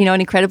twist,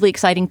 an incredibly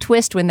exciting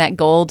twist when that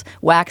gold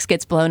wax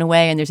gets blown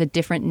away and there's a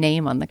different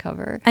name on the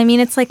cover. I mean,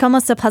 it's like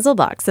almost a puzzle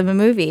box of a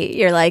movie.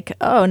 You're like,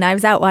 oh,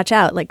 Knives Out, watch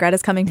out. Like,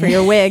 Greta's coming for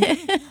your wig.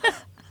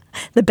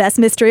 The best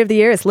mystery of the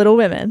year is Little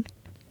Women.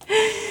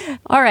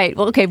 All right.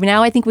 Well, okay.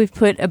 Now I think we've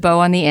put a bow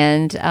on the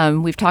end.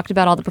 We've talked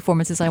about all the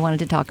performances I wanted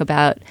to talk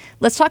about.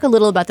 Let's talk a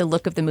little about the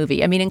look of the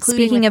movie. I mean,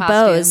 including Speaking the of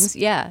costumes. bows.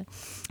 Yeah.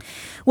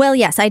 Well,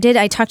 yes, I did.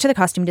 I talked to the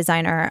costume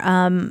designer.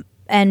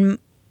 And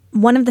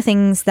one of the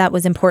things that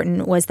was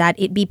important was that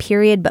it be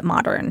period but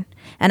modern.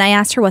 And I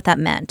asked her what that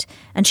meant.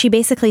 And she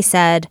basically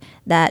said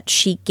that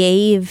she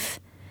gave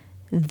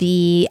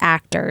the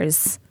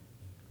actors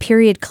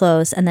period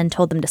clothes and then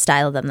told them to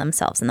style them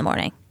themselves in the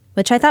morning,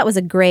 which I thought was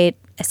a great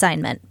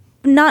assignment.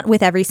 not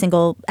with every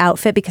single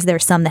outfit, because there were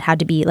some that had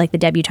to be like the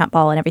debutante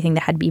ball and everything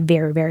that had to be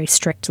very, very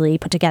strictly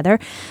put together.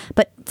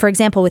 But for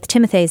example, with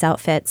Timothy's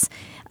outfits,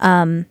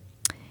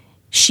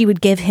 she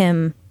would give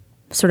him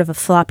sort of a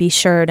floppy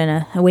shirt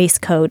and a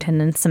waistcoat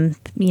and then some,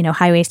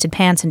 high-waisted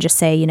pants and just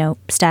say,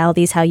 style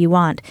these how you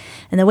want.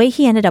 And the way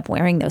he ended up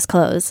wearing those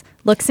clothes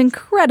looks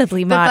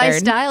incredibly modern. But by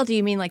style, do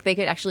you mean like they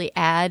could actually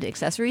add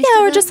accessories? Yeah,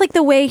 to or them? just like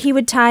the way he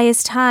would tie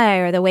his tie,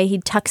 or the way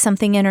he'd tuck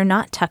something in or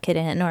not tuck it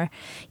in, or,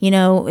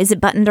 is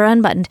it buttoned or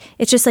unbuttoned?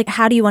 It's just like,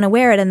 how do you want to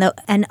wear it?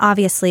 And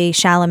obviously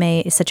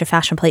Chalamet is such a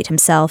fashion plate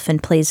himself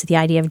and plays with the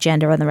idea of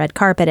gender on the red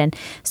carpet and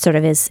sort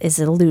of is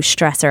a loose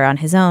dresser on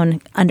his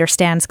own,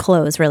 understands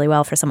clothes really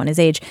well for someone his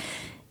age.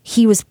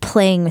 He was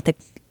playing with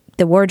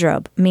the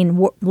wardrobe. I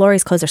mean,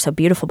 Laurie's clothes are so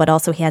beautiful, but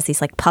also he has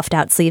these like puffed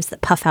out sleeves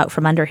that puff out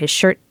from under his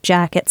shirt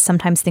jacket.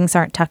 Sometimes things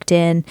aren't tucked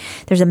in.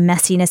 There's a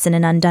messiness and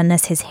an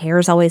undoneness. His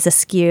hair's always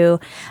askew.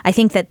 I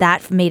think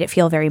that made it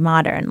feel very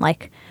modern.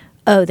 Like,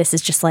 oh, this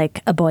is just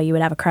like a boy you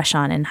would have a crush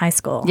on in high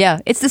school. Yeah,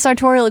 it's the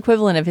sartorial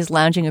equivalent of his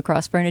lounging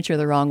across furniture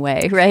the wrong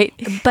way, right?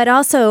 But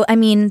also, I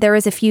mean, there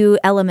was a few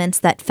elements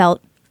that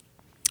felt,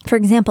 for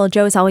example,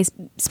 Joe is always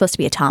supposed to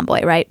be a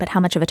tomboy, right? But how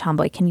much of a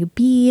tomboy can you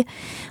be?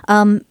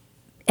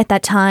 At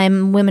that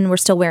time, women were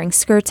still wearing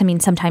skirts. I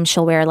mean, sometimes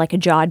she'll wear like a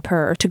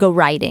jodhpur to go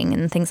riding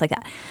and things like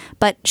that.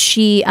 But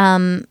she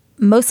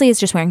mostly is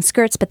just wearing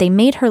skirts, but they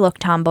made her look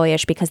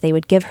tomboyish because they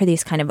would give her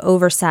these kind of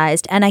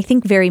oversized and I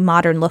think very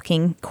modern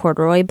looking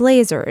corduroy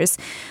blazers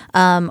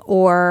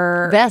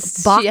or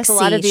vests. Boxy. She has a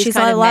lot of these She's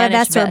kind got of a lot of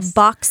mannish vests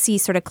or boxy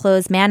sort of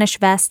clothes, mannish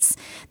vests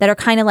that are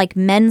kind of like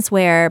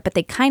menswear, but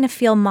they kind of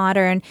feel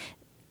modern.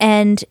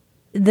 And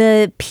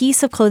the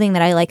piece of clothing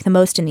that I like the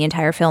most in the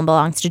entire film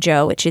belongs to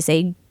Jo, which is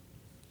a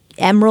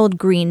emerald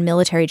green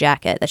military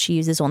jacket that she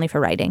uses only for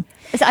writing.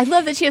 I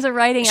love that she has a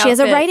writing outfit. She has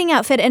a writing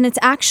outfit, and it's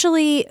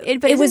actually it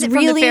was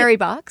really from the fairy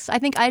box. I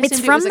think it's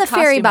from the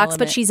fairy box,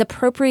 but she's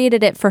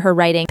appropriated it for her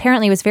writing.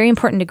 Apparently, it was very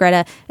important to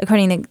Greta,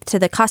 according to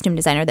the costume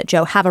designer, that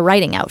Jo have a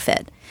writing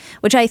outfit,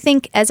 which I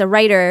think as a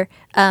writer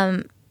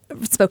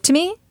spoke to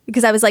me,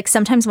 because I was like,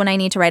 sometimes when I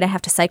need to write, I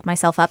have to psych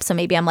myself up. So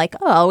maybe I'm like,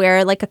 oh, I'll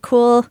wear like a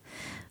cool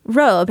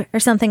robe or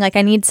something. Like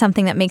I need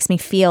something that makes me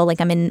feel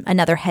like I'm in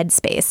another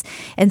headspace.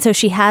 And so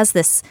she has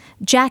this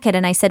jacket,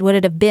 and I said, would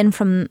it have been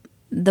from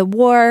the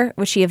war?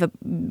 Would she have,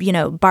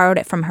 borrowed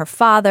it from her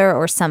father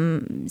or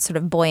some sort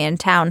of boy in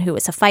town who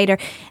was a fighter?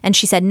 And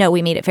she said, no,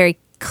 we made it very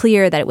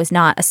clear that it was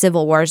not a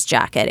Civil War's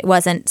jacket. It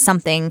wasn't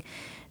something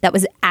that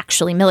was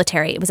actually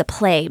military. It was a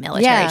play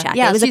military jacket.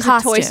 Yeah, it was she's a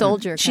costume. A toy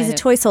soldier. She's a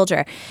toy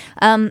soldier.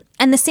 And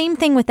the same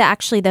thing with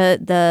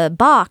the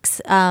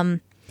box.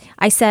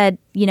 I said,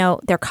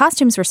 their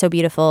costumes were so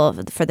beautiful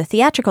for the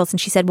theatricals.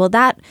 And she said, well,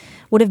 that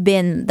would have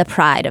been the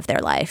pride of their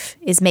life,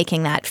 is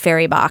making that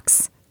fairy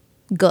box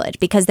good,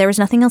 because there was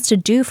nothing else to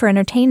do for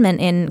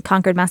entertainment in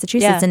Concord,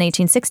 Massachusetts in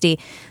 1860.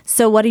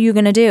 So what are you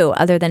going to do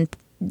other than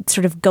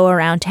sort of go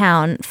around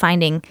town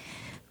finding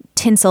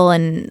tinsel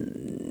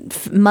and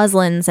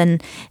muslins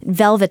and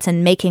velvets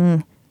and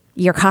making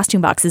your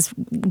costume box as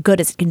good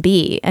as it can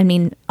be? I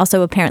mean,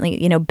 also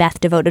apparently, Beth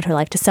devoted her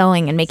life to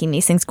sewing and making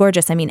these things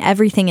gorgeous. I mean,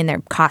 everything in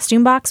their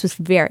costume box was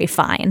very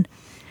fine.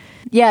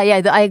 Yeah,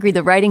 I agree.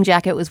 The riding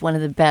jacket was one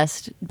of the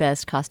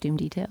best costume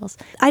details.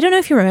 I don't know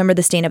if you remember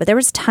this, Dana, but there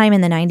was a time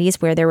in the 90s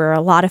where there were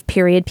a lot of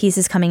period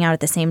pieces coming out at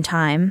the same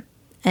time.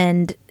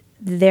 And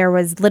there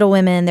was Little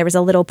Women, there was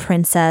a Little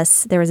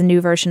Princess, there was a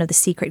new version of The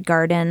Secret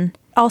Garden.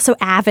 Also,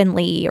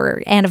 Avonlea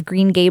or Anne of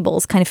Green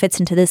Gables kind of fits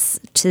into this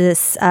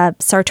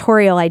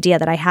sartorial idea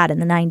that I had in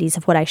the 90s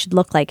of what I should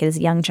look like as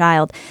a young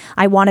child.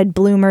 I wanted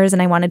bloomers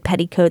and I wanted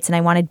petticoats and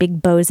I wanted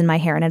big bows in my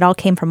hair, and it all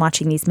came from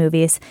watching these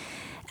movies.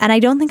 And I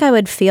don't think I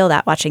would feel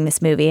that watching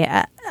this movie.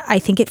 I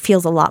think it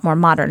feels a lot more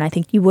modern. I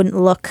think you wouldn't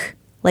look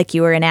like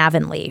you were in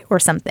Avonlea or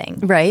something.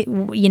 Right.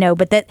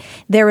 But that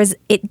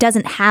it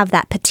doesn't have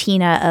that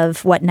patina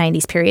of what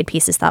 90s period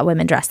pieces thought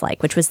women dressed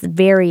like, which was the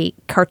very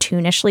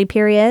cartoonishly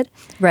period.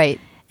 Right.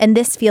 And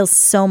this feels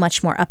so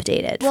much more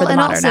updated for the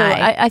modern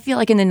eye. I feel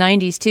like in the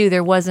 90s, too,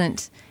 there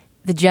wasn't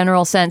the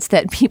general sense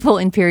that people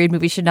in period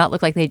movies should not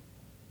look like they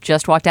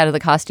just walked out of the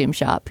costume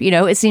shop.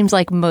 It seems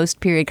like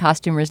most period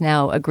costumers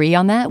now agree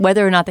on that.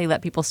 Whether or not they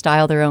let people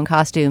style their own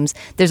costumes,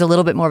 there's a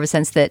little bit more of a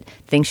sense that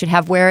things should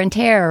have wear and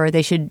tear, or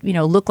they should,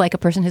 look like a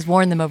person has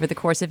worn them over the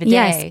course of a day.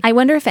 Yes. I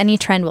wonder if any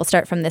trend will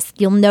start from this.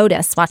 You'll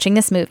notice watching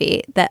this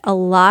movie that a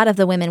lot of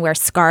the women wear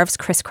scarves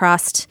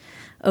crisscrossed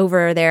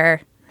over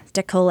their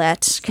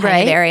décolleté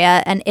kind of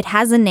area, and it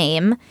has a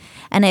name.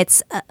 And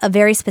it's a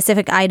very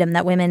specific item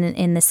that women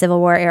in the Civil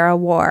War era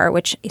wore,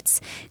 which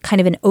it's kind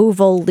of an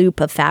oval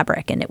loop of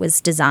fabric, and it was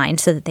designed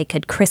so that they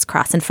could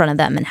crisscross in front of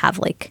them and have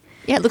like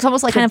it looks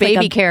almost like a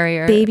baby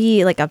carrier,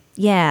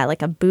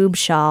 like a boob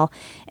shawl,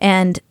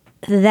 and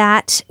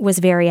that was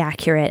very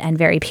accurate and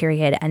very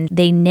period. And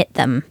they knit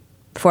them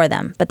for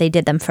them, but they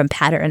did them from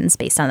patterns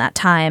based on that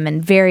time,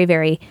 and very,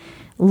 very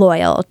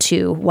loyal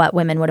to what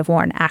women would have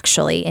worn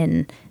actually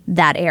in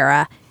that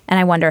era. And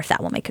I wonder if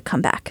that will make a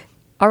comeback.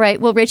 All right.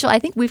 Well, Rachel, I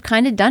think we've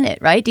kind of done it,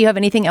 right? Do you have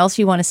anything else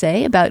you want to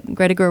say about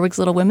Greta Gerwig's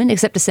Little Women,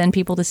 except to send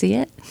people to see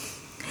it?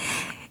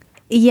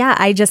 Yeah,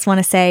 I just want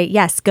to say,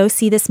 yes, go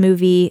see this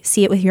movie.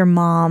 See it with your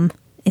mom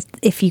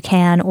if you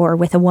can, or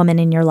with a woman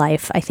in your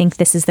life. I think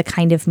this is the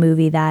kind of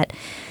movie that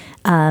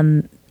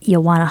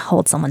you'll want to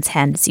hold someone's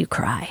hand as you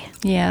cry.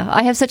 Yeah,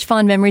 I have such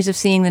fond memories of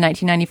seeing the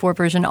 1994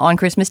 version on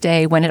Christmas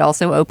Day when it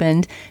also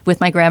opened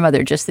with my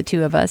grandmother, just the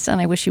two of us.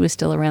 And I wish she was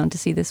still around to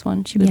see this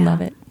one. She would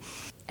love it.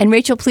 And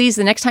Rachel, please,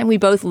 the next time we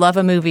both love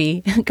a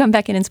movie, come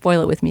back in and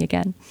spoil it with me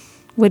again.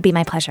 Would be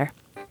my pleasure.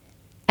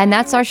 And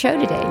that's our show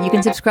today. You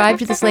can subscribe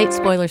to the Slate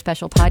Spoiler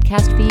Special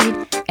podcast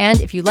feed. And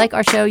if you like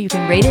our show, you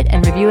can rate it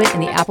and review it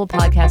in the Apple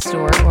Podcast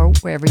Store or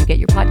wherever you get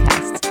your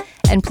podcasts.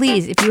 And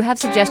please, if you have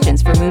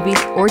suggestions for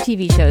movies or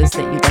TV shows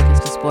that you'd like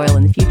us to spoil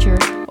in the future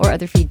or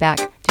other feedback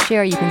to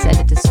share, you can send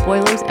it to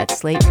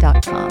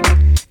spoilers@slate.com.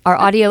 Our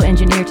audio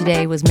engineer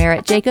today was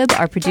Merritt Jacob.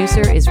 Our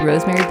producer is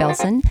Rosemary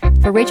Belson.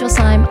 For Rachel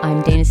Syme,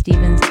 I'm Dana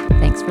Stevens.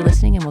 Thanks for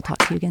listening, and we'll talk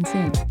to you again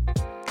soon.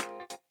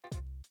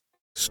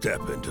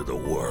 Step into the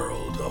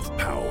world of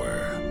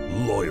power,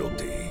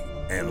 loyalty,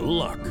 and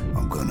luck.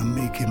 I'm gonna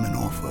make him an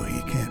offer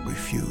he can't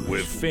refuse.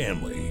 With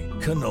family,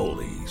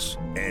 cannolis,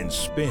 and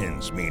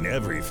spins mean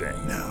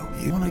everything. Now,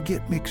 you wanna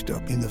get mixed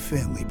up in the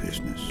family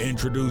business.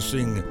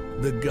 Introducing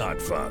The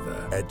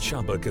Godfather at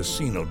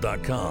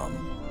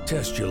ChumbaCasino.com.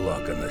 Test your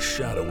luck in the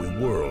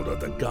shadowy world of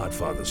The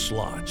Godfather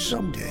slot.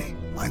 Someday,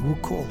 I will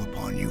call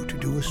upon you to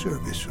do a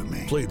service for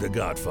me. Play The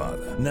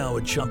Godfather, now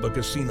at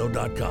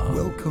ChumbaCasino.com.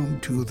 Welcome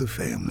to the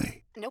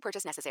family. No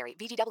purchase necessary.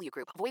 VGW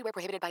Group. Void where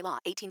prohibited by law.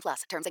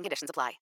 18+. Terms and conditions apply.